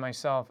didn't see in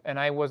myself. And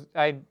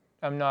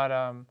I'm not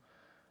an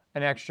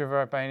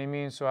extrovert by any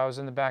means, so I was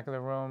in the back of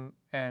the room,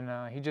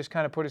 and he just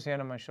kind of put his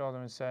hand on my shoulder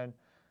and said,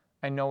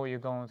 I know what you're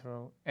going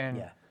through.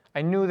 And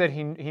I knew that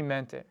he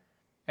meant it.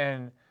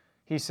 And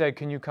he said,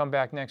 can you come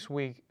back next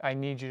week? I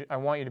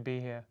want you to be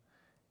here.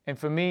 And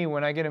for me,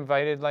 when I get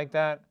invited like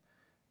that,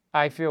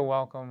 I feel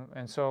welcome.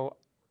 And so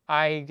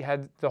I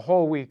had the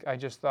whole week, I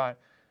just thought,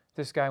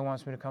 this guy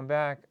wants me to come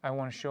back. I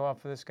want to show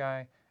up for this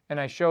guy. And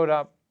I showed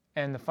up,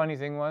 and the funny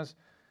thing was,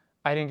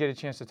 I didn't get a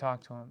chance to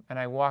talk to him. And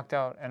I walked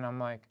out, and I'm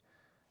like,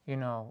 you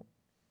know,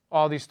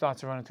 all these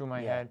thoughts are running through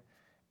my head.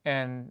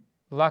 And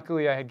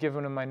luckily, I had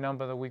given him my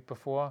number the week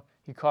before.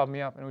 He called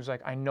me up, and it was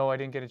like, I know I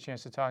didn't get a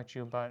chance to talk to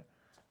you, but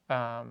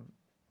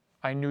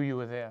I knew you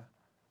were there.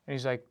 And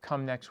he's like,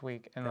 come next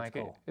week. And That's like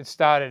cool. it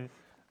started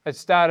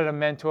a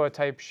mentor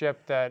type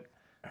ship that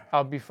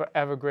I'll be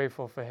forever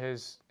grateful for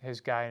his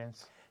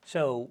guidance.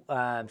 So,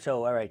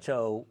 all right.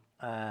 So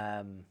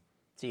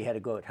you had to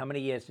go. How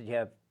many years did you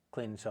have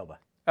clean and sober?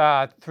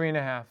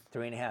 3.5.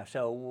 3.5.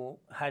 So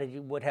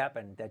what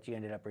happened that you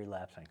ended up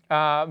relapsing?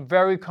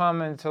 Very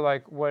common to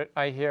like what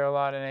I hear a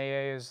lot in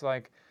AA is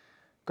like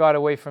got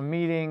away from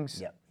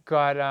meetings,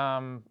 got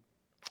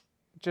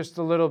just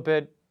a little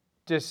bit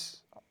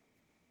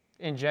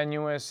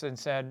disingenuous and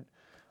said,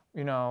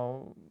 you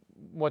know,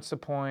 what's the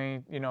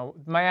point? You know,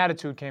 my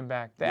attitude came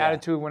back. The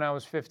attitude when I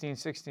was 15,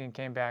 16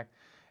 came back.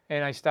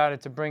 And I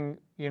started to bring,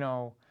 you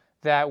know,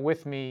 that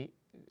with me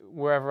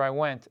wherever I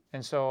went.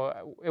 And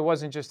so it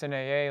wasn't just in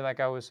AA, like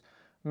I was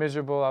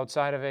miserable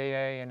outside of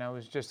AA, and I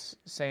was just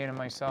saying to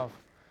myself,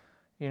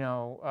 you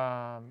know,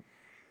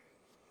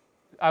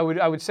 I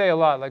would say a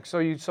lot, like, so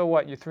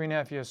what? You're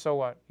 3.5 years, so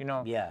what? You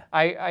know? Yeah.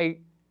 I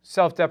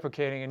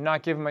self-deprecating and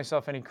not giving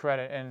myself any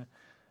credit and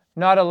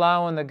not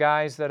allowing the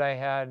guys that I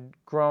had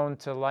grown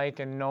to like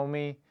and know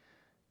me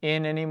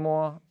in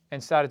anymore,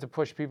 and started to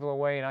push people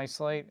away and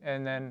isolate.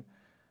 And then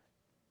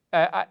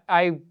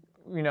I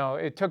you know,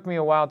 it took me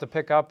a while to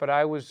pick up, but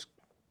I was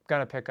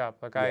gonna pick up.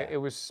 Like it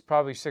was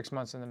probably 6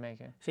 months in the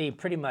making. So you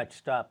pretty much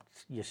stopped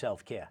your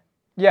self-care.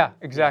 Yeah,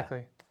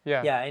 exactly.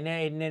 Yeah. Yeah,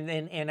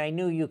 and I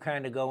knew you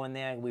kind of go in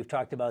there. We've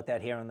talked about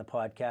that here on the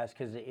podcast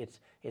because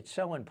it's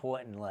so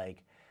important.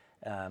 Like,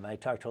 I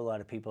talk to a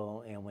lot of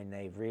people, and when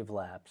they've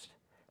relapsed,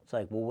 it's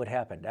like, well, what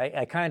happened?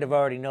 I kind of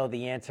already know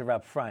the answer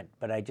up front,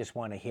 but I just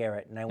want to hear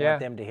it, and I want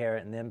them to hear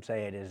it and them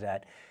say it. Is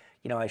that,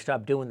 you know, I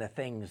stopped doing the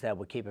things that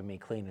were keeping me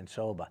clean and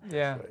sober.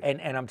 Yeah.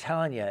 And I'm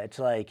telling you, it's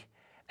like,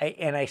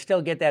 and I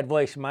still get that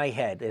voice in my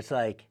head. It's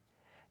like,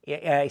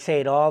 I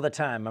say it all the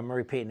time. I'm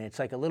repeating it. It's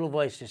like a little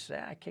voice just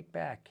kick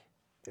back.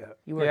 Yeah.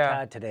 You worked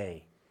hard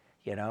today,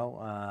 you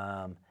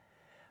know?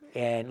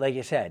 And like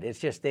you said, it's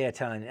just there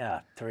telling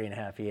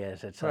 3.5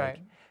 years. It's like,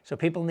 so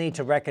people need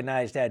to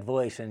recognize that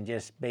voice and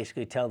just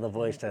basically tell the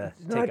voice to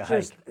take a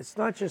hike. It's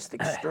not just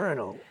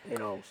external, you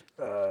know,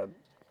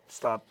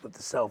 stop with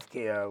the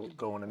self-care,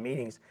 going to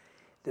meetings.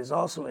 There's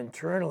also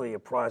internally a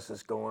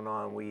process going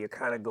on where you're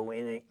kind of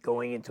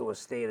going into a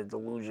state of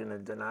delusion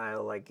and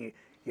denial. Like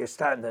you're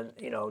starting to,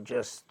 you know,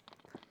 just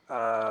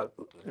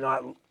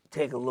not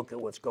take a look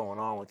at what's going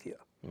on with you.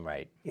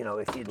 Right. You know,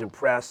 if you're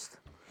depressed,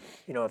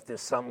 you know, if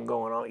there's something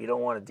going on, you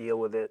don't want to deal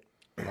with it.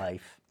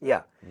 Life.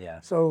 Yeah.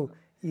 Yeah. So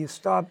you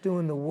stop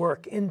doing the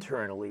work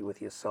internally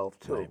with yourself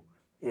too, Right.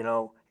 you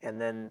know, and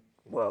then,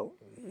 well,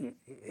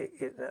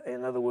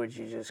 in other words,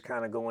 you're just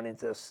kind of going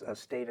into a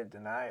state of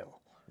denial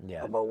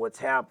about what's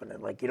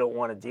happening. Like you don't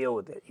want to deal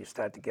with it. You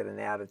start to get an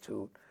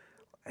attitude.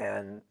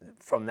 And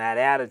from that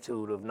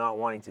attitude of not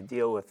wanting to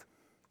deal with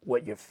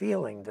what you're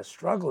feeling, the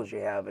struggles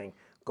you're having,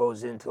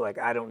 goes into like,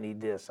 I don't need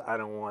this, I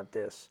don't want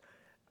this,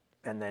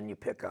 and then you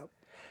pick up.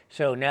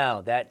 So now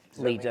that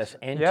leads us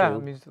into,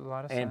 it makes a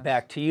lot of and sense.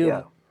 back to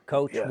you,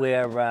 Coach, Yeah.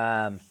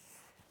 where,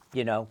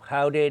 you know,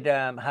 how did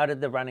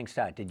the running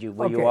start?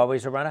 Were you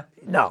always a runner?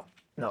 No,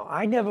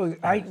 I never.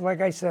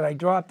 Like I said, I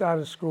dropped out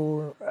of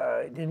school.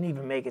 Didn't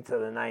even make it to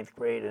the 9th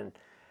grade, and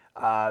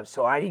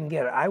so I didn't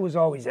get. I was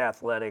always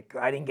athletic.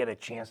 I didn't get a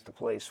chance to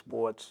play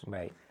sports.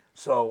 Right.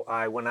 So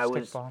when I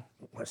was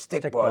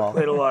stickball, I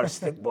played a lot of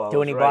stickball.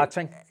 Do any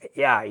boxing?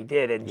 Yeah, I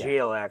did in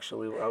jail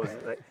actually. I was.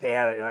 They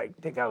had. I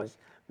think I was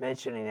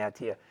mentioning that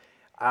to you.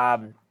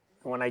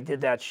 When I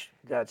did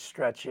that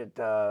stretch at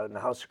the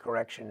House of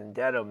Correction in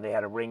Dedham, they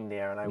had a ring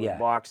there, and I was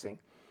boxing.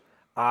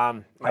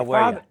 My How were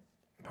father. you?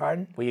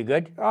 Pardon? Were you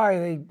good?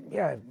 Oh,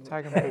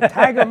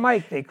 Tiger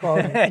Mike, they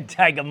called him.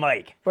 Tiger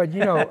Mike. But,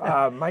 you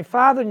know, my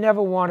father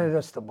never wanted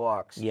us to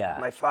box. Yeah.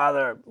 My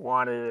father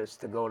wanted us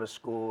to go to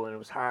school, and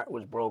his heart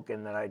was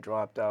broken that I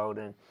dropped out.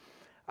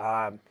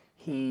 And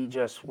he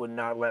just would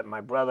not let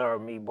my brother or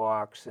me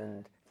box.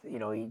 And, you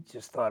know, he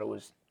just thought it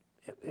was,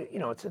 you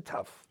know, it's a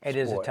tough sport. It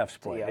is a tough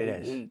sport. Yeah,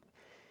 it is.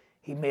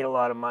 He made a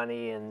lot of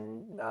money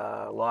and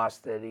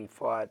lost it. He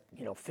fought,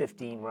 you know,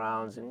 15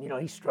 rounds, and you know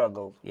he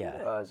struggled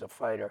as a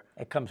fighter.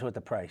 It comes with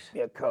the price.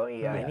 Yeah,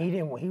 and he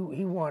didn't.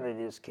 He wanted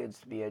his kids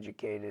to be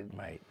educated.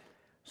 Right.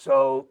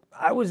 So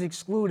I was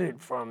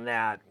excluded from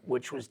that,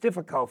 which was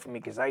difficult for me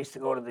because I used to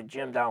go to the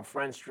gym down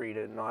Front Street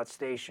at North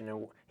Station,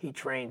 and he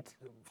trained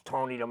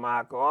Tony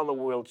DeMarco, all the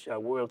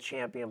world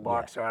champion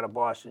boxer out of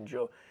Boston,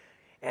 Joe.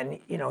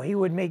 And, you know, he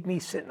would make me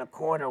sit in a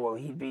corner while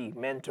he'd be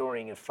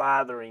mentoring and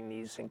fathering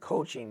these and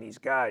coaching these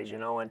guys, you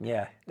know, and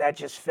that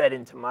just fed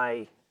into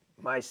my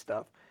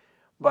stuff.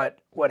 But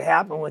what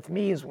happened with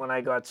me is when I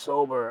got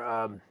sober,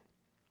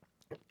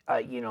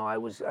 I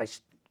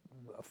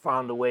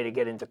found a way to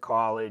get into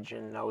college,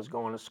 and I was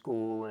going to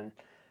school, and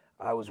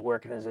I was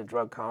working as a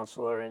drug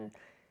counselor, and,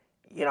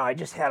 you know, I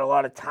just had a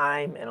lot of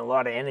time and a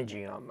lot of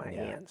energy on my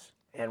hands.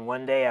 And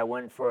one day I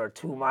went for a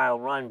 2-mile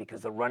run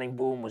because the running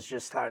boom was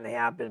just starting to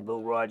happen.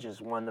 Bill Rogers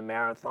won the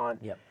marathon.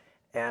 Yep.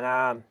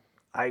 And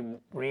I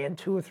ran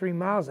 2 or 3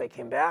 miles. I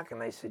came back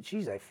and I said,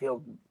 geez, I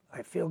feel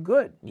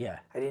good. Yeah.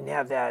 I didn't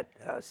have that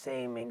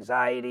same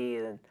anxiety.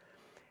 And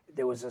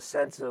there was a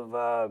sense of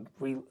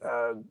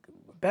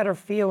better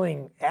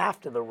feeling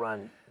after the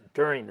run,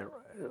 during the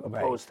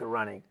opposed to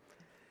running.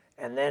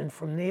 And then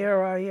from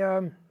there,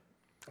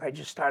 I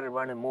just started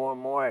running more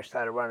and more. I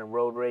started running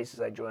road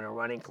races. I joined a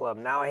running club.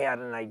 Now I had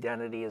an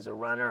identity as a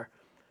runner.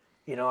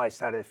 You know, I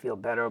started to feel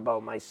better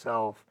about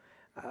myself.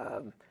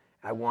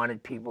 I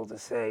wanted people to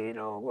say, you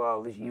know,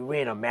 well, you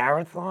ran a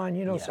marathon,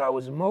 you know. So I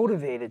was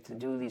motivated to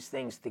do these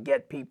things to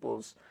get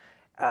people's,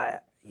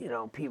 you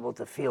know, people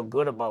to feel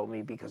good about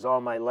me because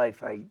all my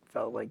life I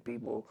felt like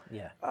people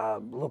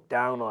looked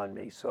down on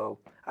me. So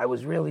I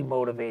was really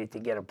motivated to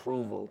get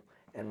approval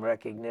and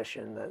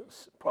recognition.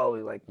 That's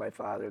probably like my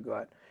father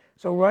got.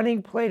 So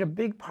running played a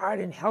big part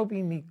in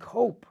helping me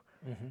cope,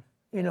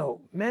 you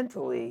know,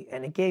 mentally,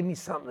 and it gave me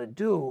something to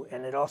do,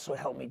 and it also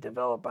helped me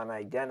develop an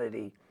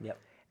identity. Yep.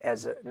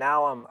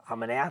 now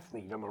I'm an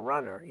athlete. I'm a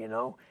runner,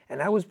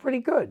 and I was pretty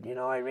good.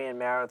 I ran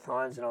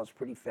marathons and I was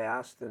pretty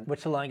fast. And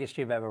what's the longest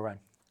you've ever run?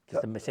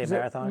 Just the same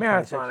marathon?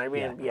 Marathon.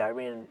 26? I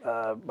ran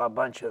a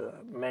bunch of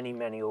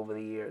many over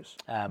the years.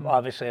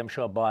 Obviously, I'm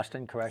sure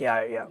Boston, correct?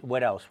 Yeah.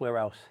 What else? Where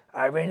else?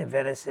 I ran in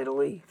Venice,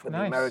 Italy for the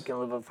Nice. American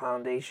Liver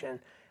Foundation.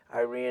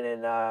 I ran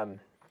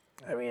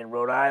in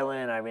Rhode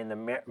Island. I ran the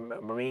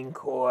Marine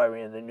Corps. I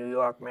ran the New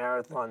York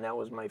Marathon. That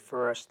was my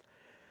first.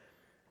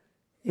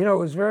 It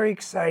was very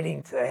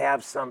exciting to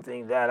have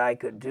something that I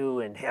could do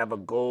and have a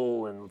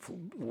goal and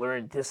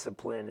learn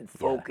discipline and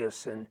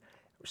focus, and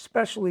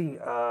especially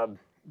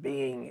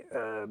being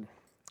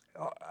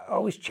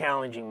always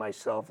challenging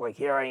myself. Like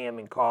here I am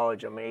in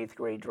college. I'm an 8th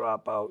grade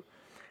dropout.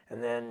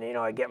 And then,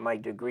 I get my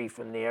degree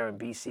from there, and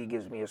BC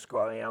gives me a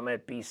scholarship. I'm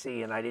at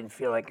BC, and I didn't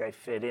feel like I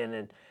fit in,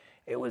 and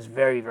it was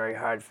very, very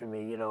hard for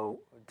me, to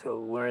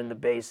learn the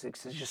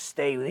basics, to just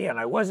stay there. And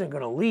I wasn't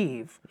going to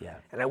leave,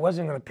 and I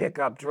wasn't going to pick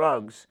up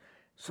drugs.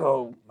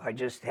 So I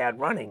just had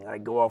running.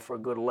 I'd go out for a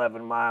good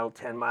 11-mile,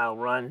 10-mile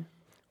run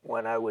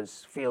when I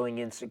was feeling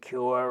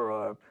insecure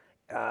or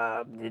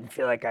didn't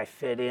feel like I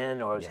fit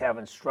in or was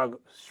having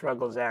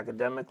struggles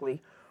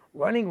academically.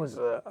 Running was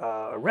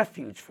a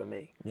refuge for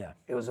me. Yeah.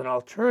 It was an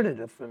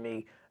alternative for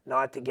me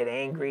not to get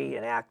angry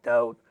and act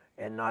out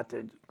and not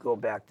to go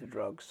back to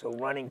drugs. So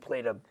running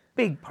played a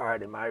big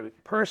part in my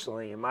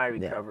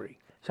recovery.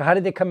 So how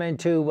did it come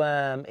into,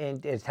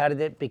 how did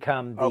it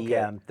become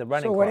the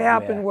running So what club?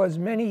 happened was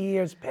many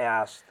years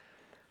passed.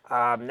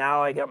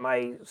 Now I got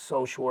my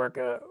social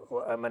worker.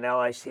 I'm an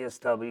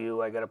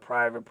LICSW. I got a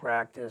private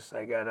practice.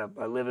 I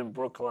live in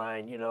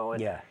Brookline,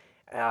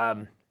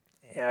 and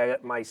I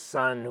got my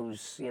son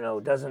who's,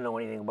 doesn't know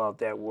anything about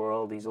that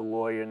world. He's a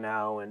lawyer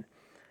now. And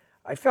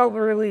I felt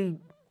really,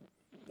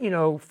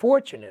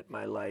 fortunate in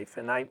my life.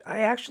 And I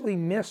actually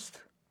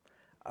missed,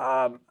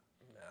 I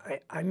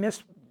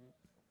missed,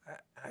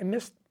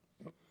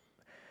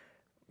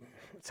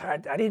 it's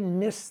hard, I didn't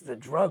miss the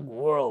drug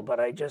world, but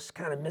I just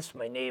kind of missed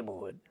my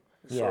neighborhood,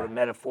 sort of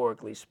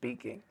metaphorically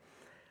speaking.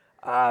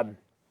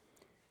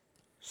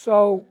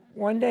 So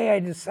one day I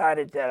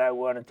decided that I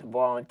wanted to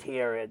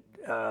volunteer at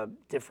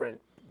different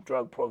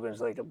drug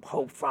programs like the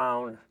Hope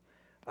Found,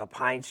 a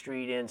Pine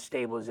Street Inn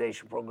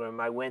stabilization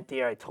program. I went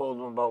there, I told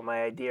them about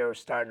my idea of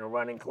starting a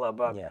running club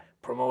up,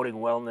 promoting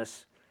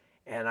wellness,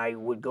 and I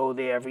would go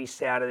there every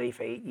Saturday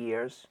for 8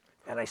 years,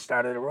 and I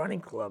started a running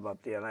club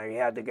up there, and I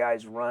had the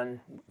guys run,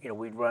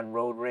 we'd run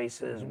road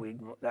races,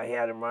 I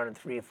had them running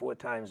 3 or 4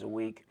 times a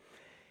week,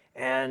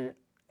 and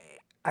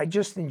I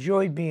just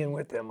enjoyed being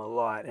with them a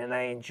lot, and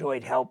I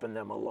enjoyed helping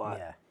them a lot.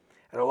 Yeah.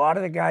 And a lot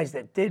of the guys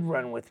that did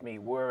run with me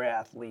were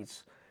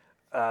athletes,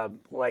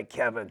 like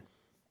Kevin.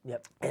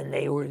 Yep. And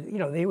they were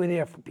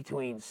there for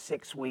between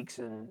 6 weeks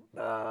and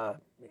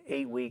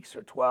 8 weeks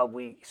or 12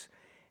 weeks.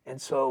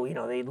 And so,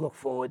 they'd look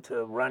forward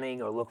to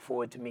running or look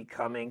forward to me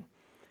coming.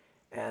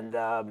 And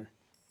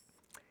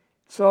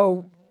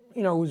so,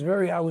 I was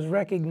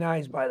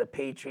recognized by the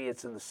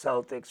Patriots and the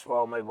Celtics for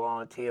all my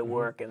volunteer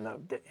work. And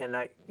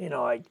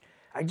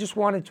I just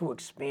wanted to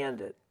expand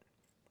it.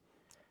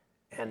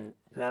 And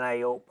then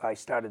I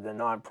started the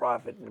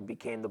nonprofit and it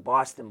became the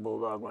Boston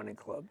Bulldog Running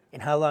Club.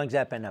 And how long's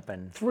that been up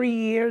in? 3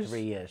 years.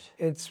 3 years.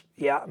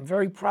 I'm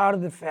very proud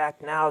of the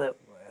fact now that,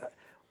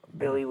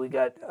 Billy, we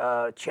got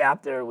a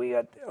chapter, we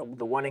got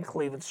the one in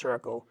Cleveland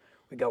Circle,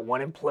 we got one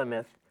in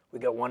Plymouth, we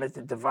got one at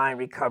the Divine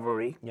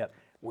Recovery. Yep.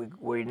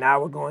 We're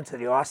going to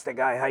the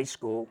Osterguy High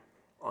School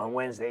on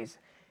Wednesdays.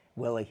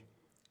 Willie.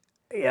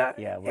 Yeah,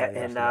 Willie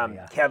and Osterguy,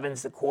 yeah.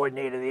 Kevin's the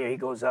coordinator there. He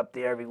goes up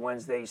there every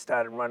Wednesday. He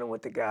started running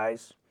with the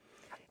guys.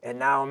 And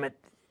now I'm at...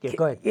 Yeah,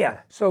 go ahead. Yeah,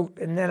 so,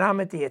 and then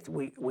I'm at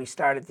we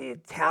started the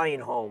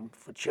Italian home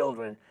for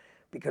children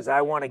because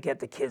I want to get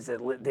the kids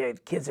their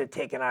kids are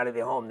taken out of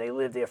their home. They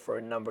lived there for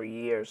a number of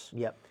years.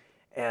 Yep.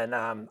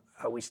 And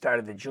we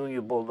started the Junior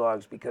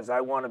Bulldogs because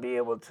I want to be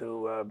able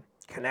to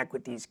connect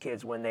with these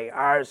kids when they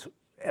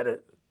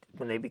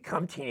when they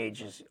become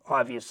teenagers,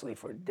 obviously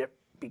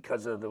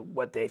because of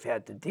what they've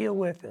had to deal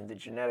with and the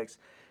genetics,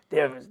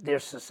 they're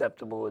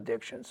susceptible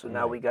addiction. So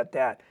now we got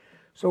that.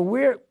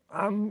 So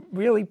I'm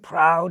really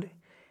proud,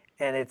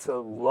 and it's a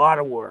lot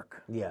of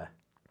work. Yeah.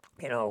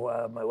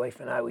 My wife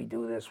and I, we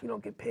do this. We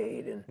don't get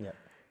paid, and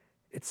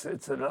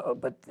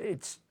but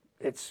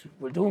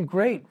we're doing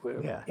great.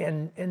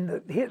 And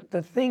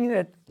the thing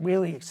that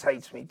really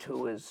excites me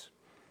too is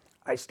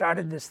I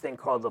started this thing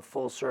called the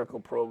Full Circle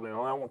program.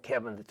 I want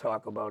Kevin to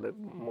talk about it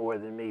more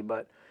than me,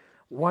 but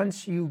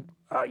once you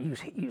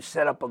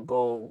set up a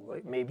goal,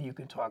 like maybe you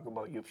can talk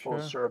about your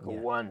Full Circle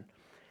 1.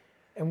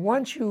 And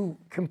once you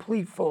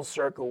complete Full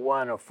Circle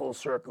 1 or Full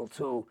Circle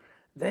 2,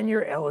 then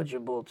you're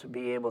eligible to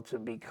be able to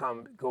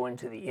go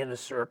into the inner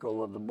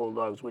circle of the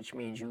Bulldogs, which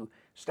means you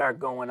start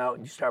going out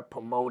and you start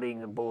promoting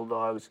the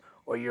Bulldogs,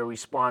 or you're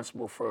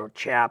responsible for a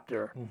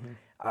chapter.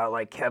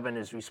 Like Kevin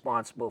is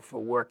responsible for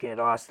working at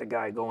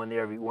Osterguy, going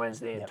there every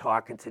Wednesday and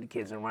talking to the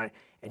kids and running.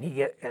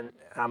 And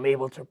I'm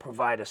able to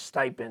provide a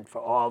stipend for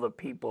all the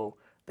people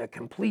that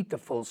complete the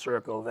Full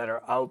Circle that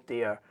are out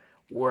there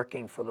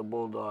working for the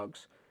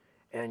Bulldogs.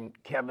 and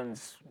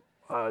Kevin's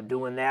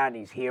doing that. And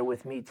he's here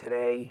with me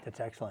today. That's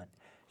excellent.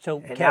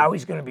 So And now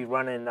he's going to be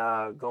running,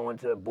 going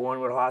to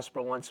Bournemouth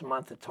Hospital once a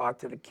month to talk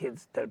to the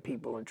kids, the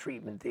people in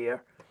treatment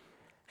there.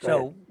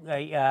 So,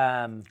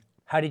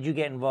 how did you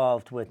get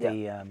involved with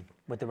the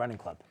running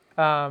club?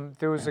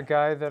 There was a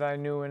guy that I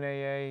knew in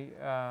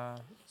AA,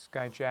 this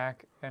guy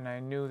Jack, and I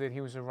knew that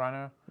he was a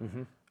runner.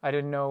 Mm-hmm. I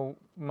didn't know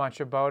much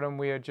about him.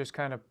 We had just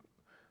kind of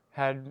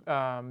had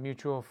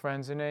mutual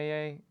friends in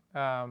AA.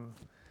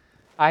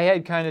 I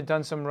had kind of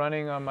done some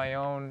running on my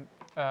own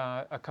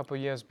a couple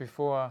years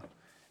before,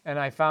 and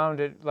I found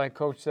it, like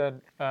Coach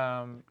said,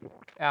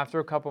 after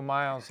a couple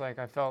miles, like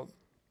I felt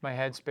my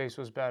headspace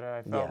was better.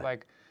 I felt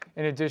like,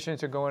 in addition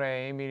to going to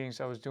AA meetings,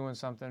 I was doing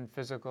something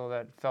physical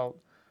that felt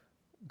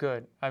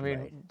good. I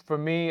mean, for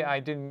me, I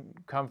didn't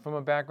come from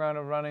a background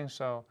of running,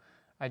 so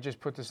I just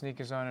put the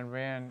sneakers on and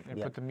ran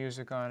and put the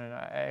music on, and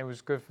it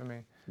was good for me.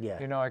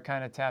 Yeah. You know, I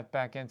kind of tapped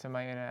back into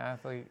my inner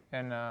athlete,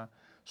 and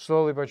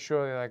slowly but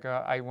surely, like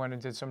I went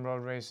and did some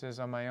road races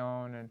on my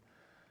own,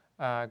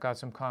 and got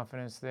some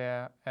confidence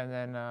there. And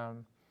then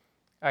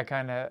I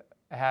kind of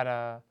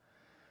had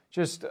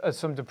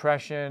some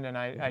depression, and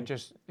I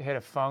just hit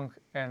a funk,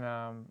 and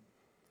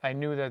I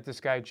knew that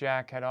this guy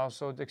Jack had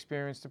also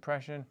experienced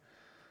depression.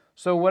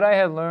 So what I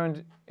had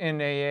learned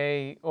in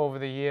AA over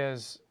the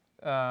years,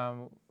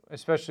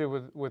 especially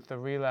with the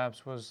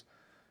relapse, was,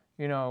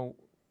 you know,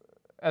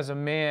 as a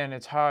man,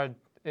 it's hard,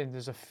 and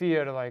there's a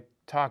fear to like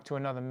talk to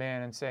another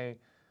man and say,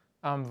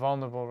 I'm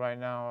vulnerable right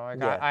now.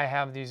 Like I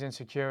have these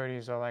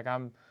insecurities, or like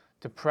I'm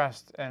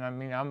depressed, and I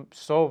mean, I'm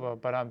sober,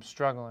 but I'm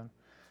struggling.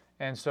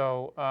 And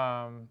so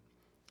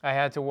I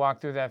had to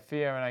walk through that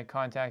fear, and I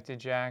contacted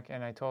Jack,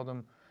 and I told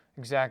him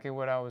exactly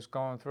what I was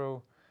going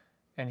through.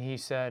 And he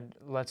said,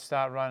 let's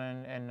start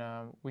running. And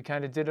we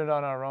kind of did it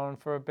on our own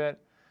for a bit.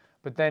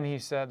 But then he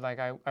said, like,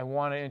 I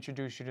want to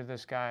introduce you to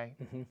this guy.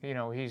 Mm-hmm. You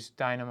know, he's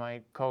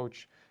dynamite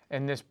coach.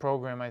 And this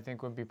program, I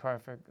think, would be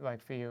perfect,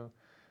 like, for you.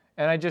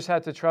 And I just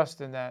had to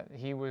trust in that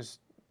he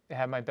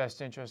had my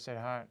best interest at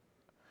heart.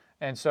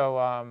 And so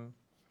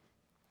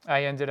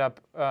I ended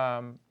up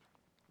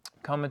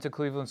coming to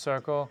Cleveland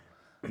Circle,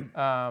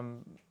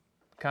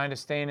 kind of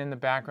staying in the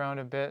background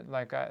a bit.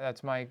 Like,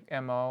 that's my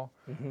MO.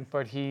 Mm-hmm.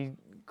 But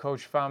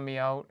Coach found me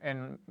out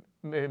and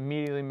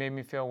immediately made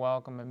me feel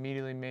welcome,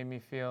 immediately made me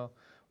feel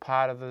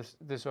part of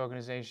this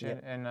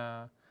organization. Yeah.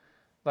 And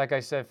like I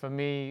said, for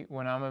me,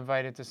 when I'm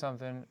invited to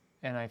something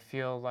and I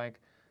feel like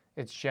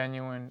it's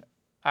genuine,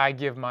 I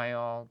give my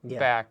all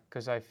back,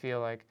 because I feel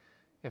like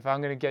if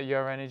I'm going to get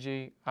your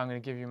energy, I'm going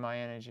to give you my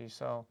energy.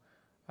 So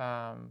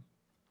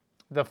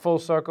the Full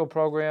Circle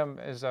program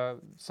is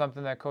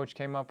something that Coach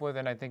came up with,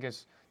 and I think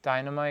it's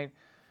dynamite.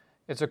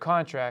 It's a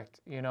contract,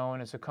 you know,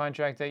 and it's a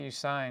contract that you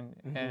sign.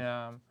 Mm-hmm.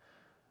 And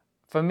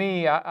for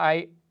me,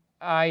 I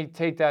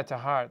take that to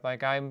heart.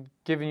 Like, I'm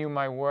giving you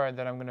my word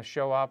that I'm going to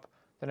show up,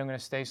 that I'm going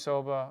to stay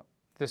sober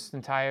this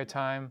entire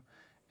time,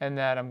 and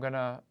that I'm going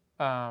to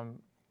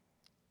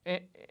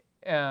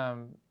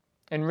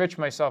enrich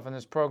myself in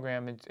this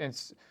program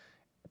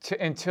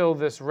until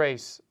this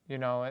race, you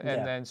know, and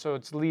then so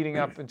it's leading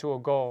up into a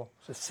goal.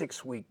 It's a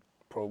 6-week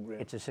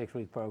program. It's a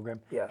 6-week program.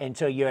 Yeah. And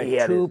so you're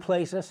at 2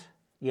 places?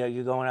 Yeah,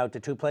 you're going out to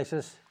 2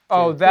 places?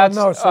 Oh, that's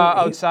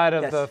outside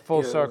of the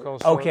Full Circle.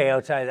 So, okay,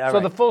 outside. All so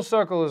right. the Full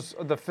Circle is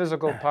the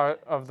physical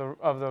part of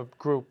the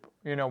group.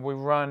 You know, we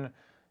run.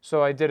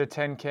 So I did a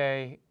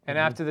 10K, and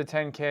after the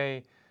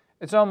 10K,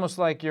 it's almost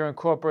like you're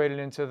incorporated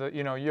into the.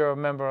 You know, you're a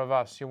member of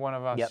us. You're one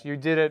of us. Yep. You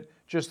did it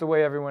just the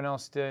way everyone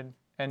else did,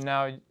 and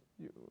now,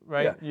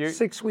 right? Yeah.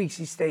 6 weeks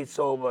he stayed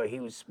sober. He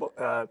was.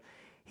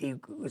 He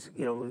was,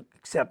 you know,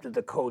 accepted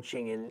the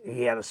coaching, and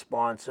he had a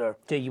sponsor.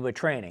 So you were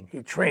training?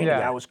 He trained me.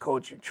 I was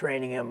coaching,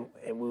 training him,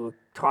 and we were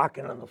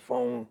talking on the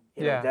phone.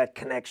 You know, that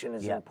connection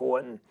is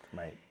important.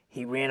 Right.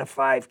 He ran a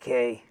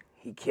 5K.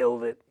 He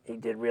killed it. He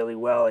did really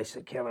well. I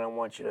said, Kevin, I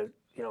want you to,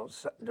 you know,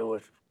 do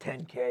a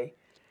 10K.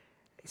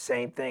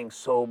 Same thing,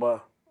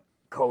 sober,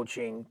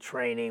 coaching,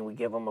 training. We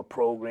give him a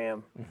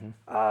program.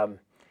 Mm-hmm.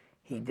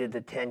 He did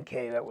the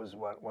 10K. That was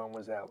what? When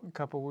was that? A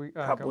couple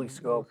weeks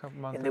ago.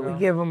 And then we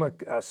give him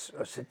a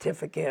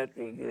certificate.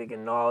 They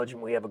acknowledge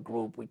him. We have a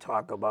group. We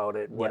talk about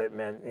it, what it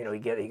meant. You know, he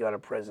got a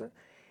present.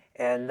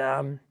 And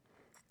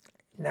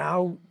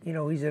now, you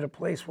know, he's at a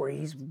place where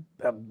he's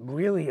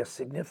really a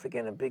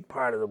significant and big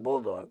part of the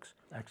Bulldogs.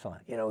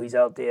 Excellent. You know, he's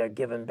out there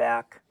giving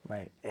back.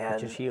 Right. And,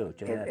 which is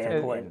huge. And that's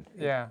important.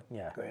 Yeah.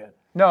 Go ahead.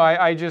 No,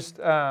 I just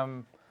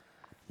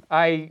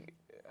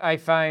I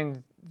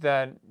find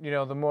that, you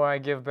know, the more I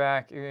give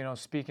back, you know,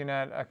 speaking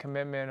at a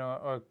commitment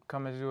or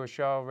coming to do a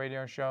show,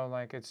 radio show,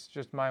 like, it's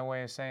just my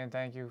way of saying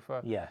thank you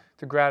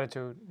to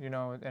gratitude, you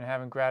know, and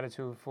having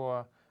gratitude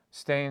for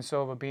staying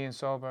sober, being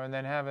sober, and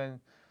then having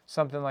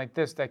something like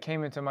this that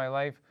came into my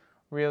life,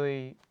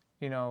 really,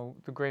 you know,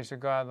 the grace of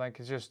God, like,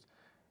 it's just,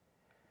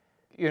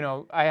 you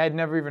know, I had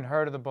never even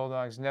heard of the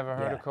Bulldogs, never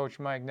heard of Coach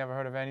Mike, never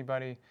heard of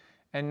anybody.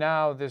 And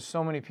now there's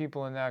so many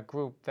people in that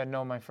group that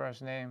know my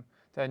first name,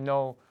 that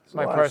know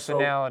my Well, so-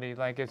 personality.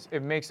 Like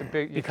it makes a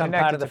big you Become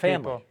connect part it of the to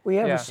family. people. We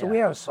have Yeah. we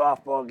have a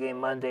softball game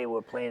Monday.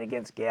 We're playing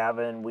against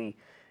Gavin.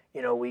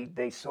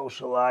 They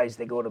socialize.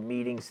 They go to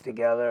meetings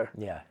together.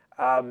 Yeah.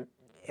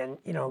 And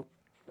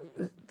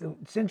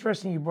it's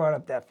interesting you brought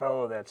up that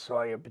fellow that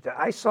saw your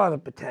potential. I saw the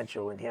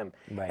potential in him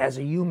Right. as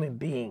a human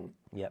being.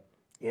 Yep.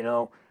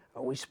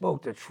 We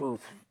spoke the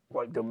truth.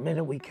 Like the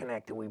minute we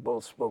connected, we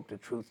both spoke the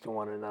truth to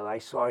one another. I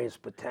saw his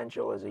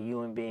potential as a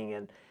human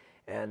being,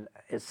 and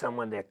as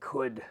someone that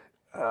could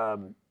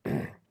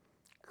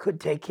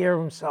take care of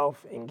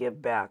himself and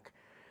give back.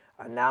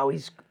 Now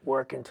he's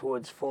working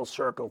towards Full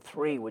Circle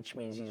 3, which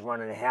means he's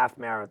running a half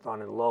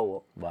marathon in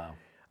Lowell. Wow.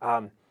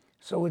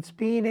 So it's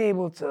being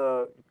able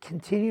to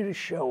continue to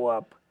show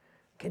up,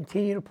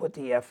 continue to put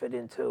the effort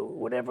into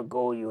whatever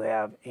goal you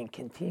have, and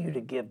continue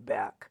to give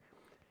back.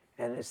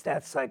 And it's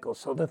that cycle.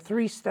 So the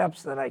 3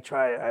 steps that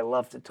I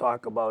love to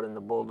talk about in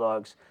the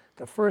Bulldogs.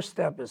 The first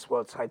step is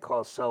what I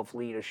call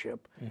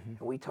self-leadership. And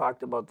we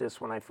talked about this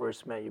when I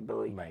first met you,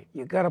 Billy. Right.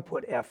 You got to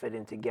put effort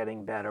into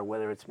getting better,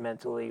 whether it's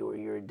mentally or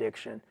your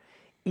addiction.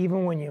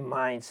 Even when your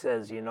mind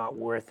says you're not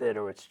worth it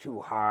or it's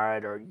too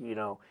hard or,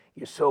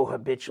 you're so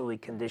habitually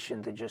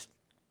conditioned to just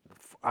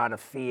out of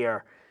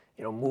fear,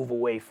 move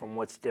away from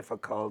what's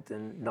difficult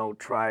and not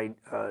try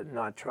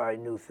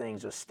new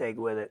things or stay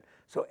with it.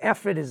 So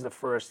effort is the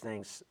first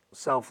thing,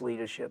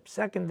 self-leadership.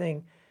 Second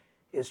thing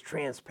is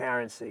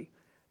transparency.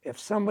 If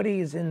somebody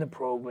is in the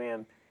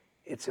program,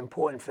 it's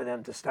important for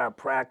them to start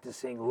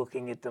practicing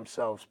looking at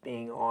themselves,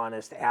 being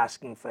honest,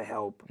 asking for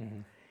help.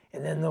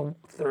 And then the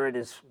third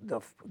is the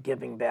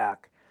giving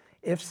back.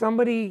 If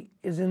somebody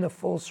is in the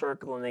Full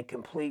Circle and they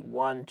complete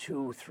 1,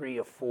 2, 3,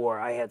 or 4,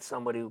 I had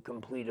somebody who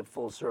completed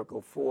Full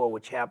Circle 4,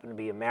 which happened to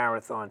be a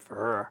marathon for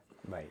her.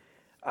 Right.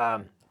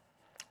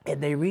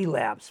 And they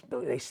relapse,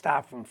 but they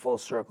start from Full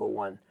Circle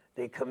 1.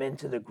 They come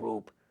into the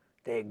group,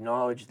 they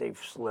acknowledge they've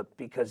slipped,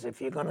 because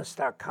if you're going to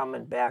start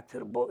coming back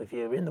to if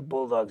you're in the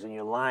Bulldogs and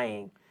you're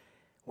lying,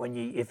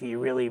 if you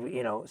really,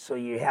 so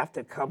you have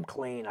to come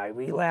clean. I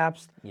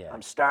relapsed, Yeah.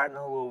 I'm starting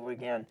all over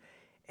again.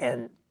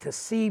 And to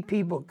see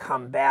people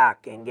come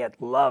back and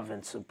get love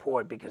and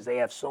support because they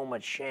have so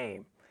much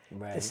shame,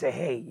 Right. to say,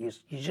 hey, you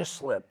just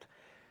slipped.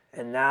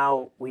 And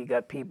now we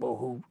got people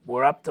who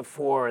were up to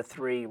 4 or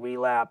 3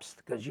 relapsed,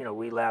 because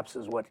relapse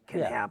is what can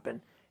Yeah,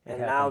 happen.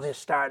 And now happens. they're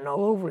starting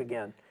all over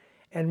again.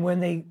 And when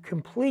they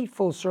complete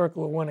Full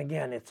Circle of 1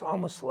 again, it's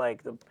almost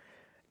like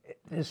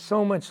there's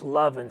so much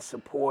love and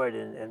support,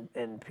 and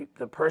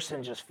the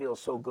person just feels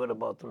so good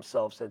about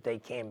themselves that they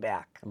came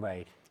back.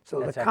 Right. So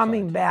That's the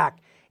coming excellent. back,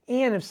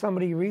 and if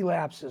somebody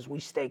relapses,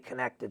 we stay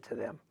connected to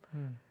them.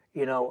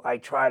 I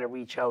try to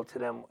reach out to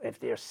them if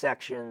they're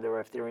sectioned or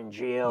if they're in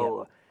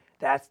jail.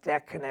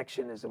 That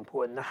connection is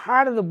important. The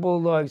heart of the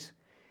Bulldogs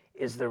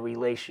is the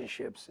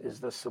relationships, is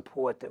the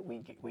support that we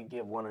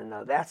give one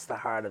another. That's the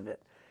heart of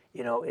it.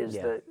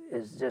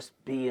 Is just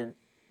being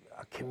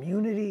a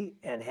community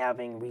and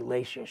having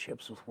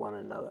relationships with one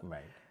another.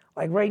 Right.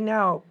 Like right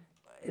now,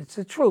 it's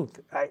the truth.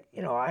 I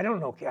don't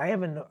know. I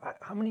haven't.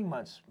 How many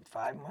months?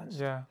 5 months.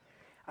 Yeah.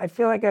 I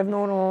feel like I've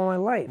known him all my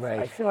life. Right.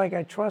 I feel like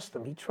I trust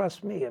him. He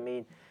trusts me. I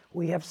mean,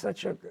 we have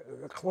such a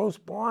close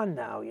bond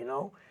now.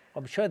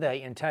 I'm sure the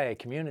entire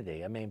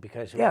community. I mean,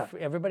 because Yeah.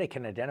 everybody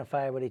can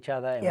identify with each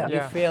other, and Yeah. when you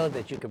Yeah. feel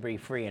that you can be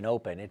free and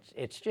open, it's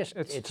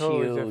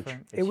totally huge.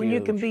 different. It's When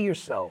you can huge. be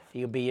yourself.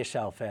 You be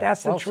yourself.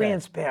 That's the well said.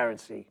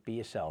 transparency. Be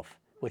yourself,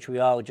 which we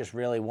all just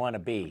really want to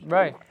be.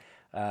 Right.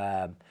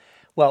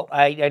 Well,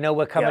 I know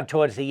we're coming Yeah.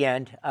 towards the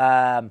end.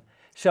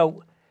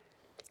 So,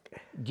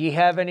 do you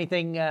have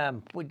anything?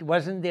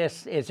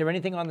 Is there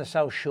anything on the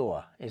South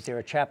Shore? Is there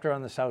a chapter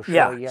on the South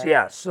Shore yet?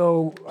 Yeah.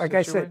 So, like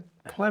I said,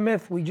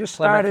 Plymouth. We just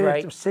started right.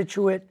 at the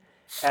Situate,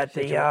 at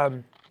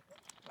the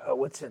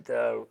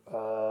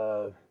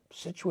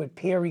Situate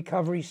Peer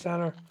Recovery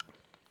Center.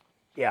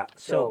 Yeah.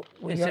 So,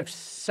 we as got- if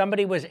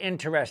somebody was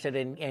interested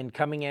in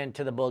coming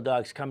into the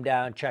Bulldogs, come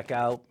down, check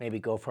out, maybe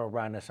go for a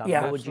run or something.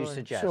 Yeah, What would you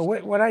absolutely. suggest? So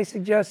what I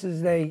suggest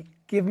is they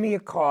give me a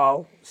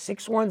call,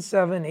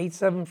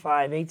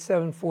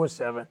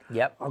 617-875-8747.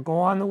 Yep. I'll go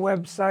on the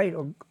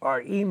website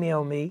or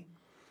email me,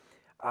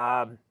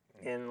 and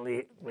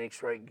make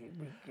sure we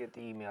get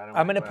the email. I don't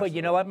I'm going to have put. my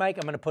You know what, Mike?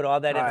 I'm going to put all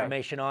that All right.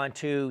 information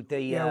onto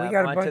the. Yeah, we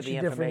got a onto bunch the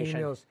of different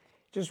information. emails.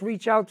 Just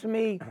reach out to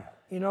me.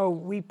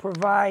 We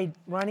provide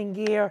running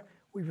gear.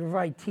 We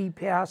provide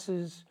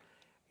T-passes.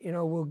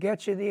 We'll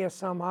get you there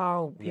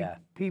somehow. Yeah.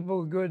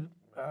 People are good.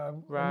 A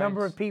number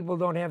of Rides. people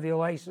don't have their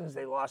license.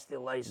 They lost their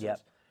license. Yep.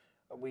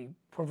 We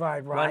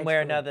provide rides. One way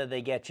or for them. another,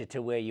 they get you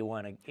to where you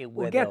want to.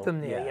 We'll get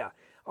them there, yeah.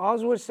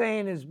 All we're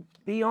saying is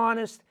be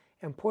honest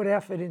and put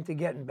effort into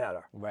getting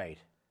better. Right.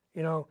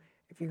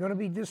 If you're going to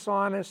be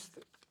dishonest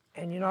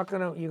and you're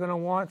going to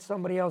want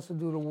somebody else to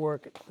do the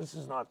work, this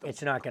is not the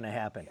It's not going to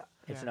happen.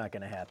 It's not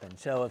going to happen.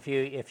 So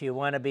if you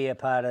want to be a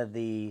part of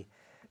the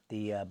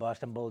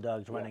Boston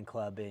Bulldogs Running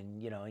Club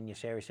and and you're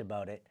serious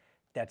about it,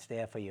 that's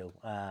there for you.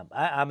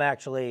 I'm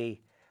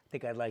actually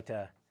think I'd like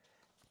to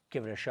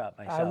give it a shot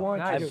myself. I want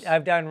Nice. you to.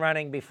 I've done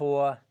running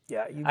before.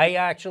 Yeah, I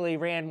actually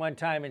ran one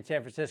time in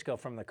San Francisco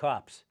from the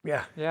cops.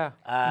 yeah. Yeah.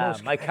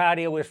 My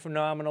cardio was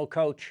phenomenal,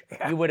 Coach.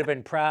 You would have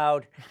been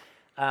proud.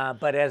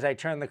 But as I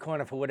turned the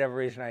corner, for whatever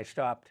reason, I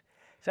stopped.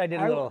 So I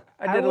did a little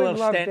would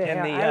love stint to in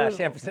have- the I would-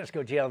 San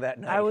Francisco jail that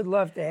night. I would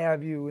love to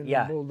have you in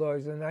Yeah. the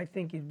Bulldogs, and I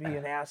think you'd be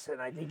an asset.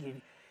 And I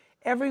think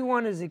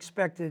everyone is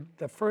expected.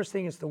 The first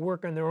thing is to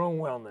work on their own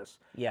wellness.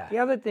 Yeah. The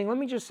other thing, let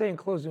me just say in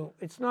closing,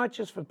 it's not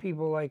just for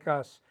people like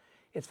us.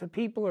 It's for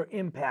people who are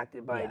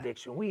impacted by Yeah.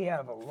 addiction. We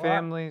have a lot.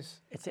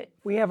 Families. It's it.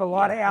 We have a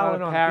lot of Al-Anon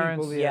people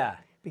parents. there. Yeah.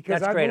 Because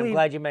That's I great. I'm believe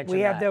glad you mentioned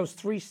we have that. those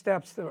 3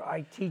 steps that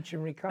I teach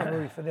in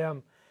recovery for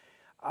them.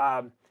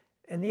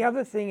 And the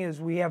other thing is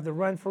we have the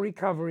Run for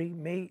Recovery.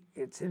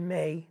 It's in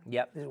May.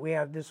 Yep.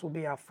 This will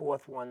be our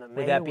 4th one.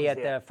 Would that be at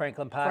the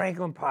Franklin Park?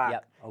 Franklin Park?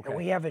 Yep. Okay. And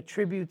we have a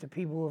tribute to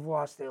people who have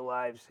lost their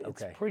lives.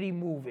 It's Okay. pretty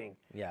moving.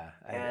 Yeah,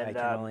 I And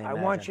can only I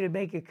imagine. want you to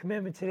make a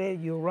commitment today.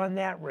 You'll run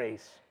that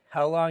race.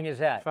 How long is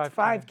that?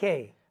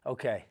 5K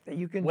Okay. that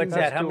you can What's do.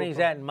 that? How many is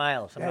that in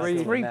miles? I'm That's not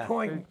doing the math.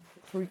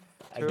 3.3.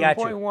 I got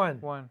you. 3.1.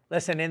 One.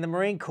 Listen, in the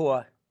Marine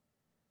Corps,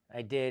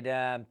 I did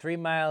 3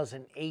 miles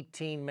in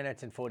 18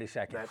 minutes and 40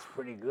 seconds. That's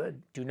pretty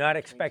good. Do not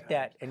expect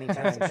that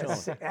anytime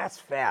soon. That's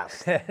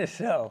fast.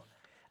 So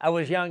I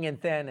was young and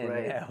thin, and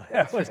Right.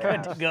 I was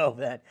good to go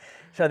then.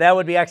 So that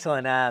would be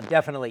excellent,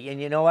 definitely.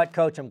 And you know what,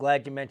 Coach? I'm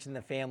glad you mentioned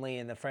the family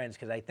and the friends,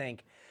 because I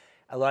think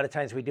a lot of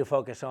times we do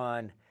focus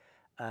on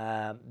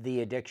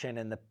the addiction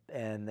and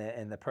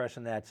the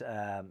person that's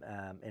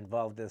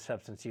involved with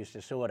substance use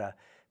disorder,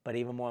 but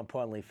even more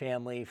importantly,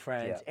 family,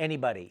 friends,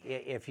 anybody.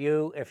 If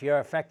you're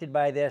affected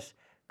by this,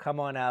 come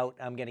on out.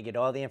 I'm going to get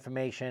all the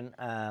information.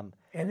 And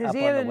there's up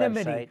on the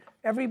anonymity. website.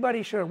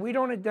 Everybody should. We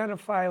don't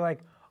identify like,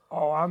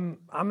 oh,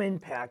 I'm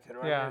impacted.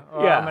 Or Yeah. I'm-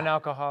 Or Yeah. I'm an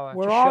alcoholic.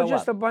 We're Just all show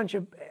just up. a bunch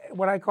of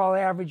what I call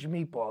average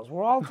meatballs.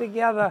 We're all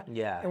together.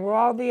 Yeah. And we're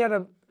all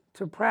there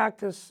to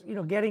practice,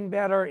 getting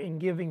better and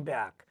giving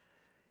back.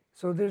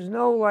 So there's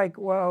no like,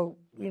 well,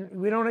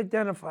 we don't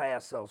identify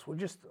ourselves. We're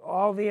just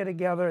all there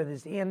together.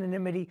 There's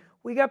anonymity.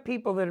 We got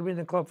people that are in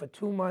the club for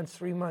 2 months,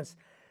 3 months.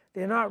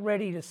 They're not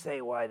ready to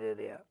say why they're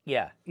there.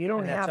 Yeah. You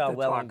don't and have that's all to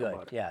well talk and good.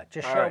 about it. Yeah,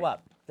 just All show right.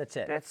 up. That's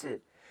it. That's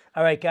it.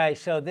 All right, guys.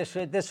 So this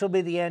will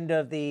be the end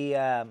of the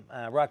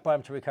Rock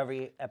Bottom to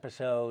Recovery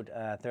episode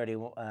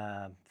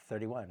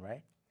 31,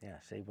 right? Yeah.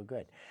 See, we're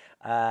good.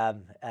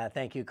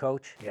 Thank you,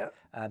 Coach. Yeah.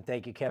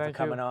 Thank you, Kev, Thank for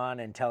coming you. on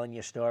and telling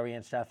your story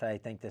and stuff. I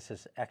think this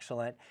is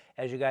excellent.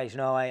 As you guys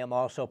know, I am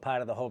also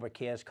part of the Holbrook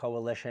Cares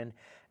Coalition.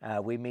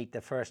 We meet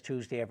the first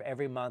Tuesday of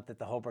every month at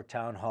the Holbrook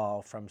Town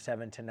Hall from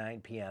 7 to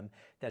 9 p.m.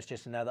 That's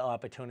just another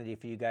opportunity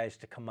for you guys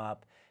to come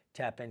up,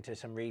 tap into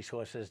some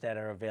resources that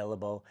are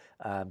available,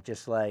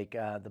 just like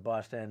the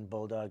Boston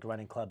Bulldog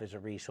Running Club is a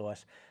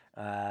resource.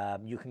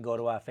 You can go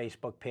to our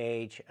Facebook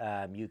page.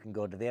 You can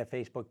go to their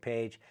Facebook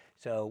page.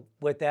 So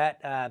with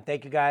that,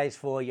 thank you guys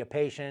for your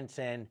patience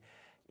and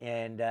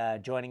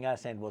joining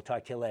us, and we'll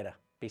talk to you later.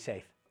 Be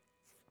safe.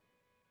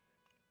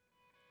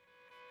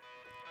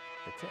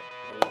 That's it.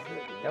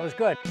 That was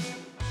good.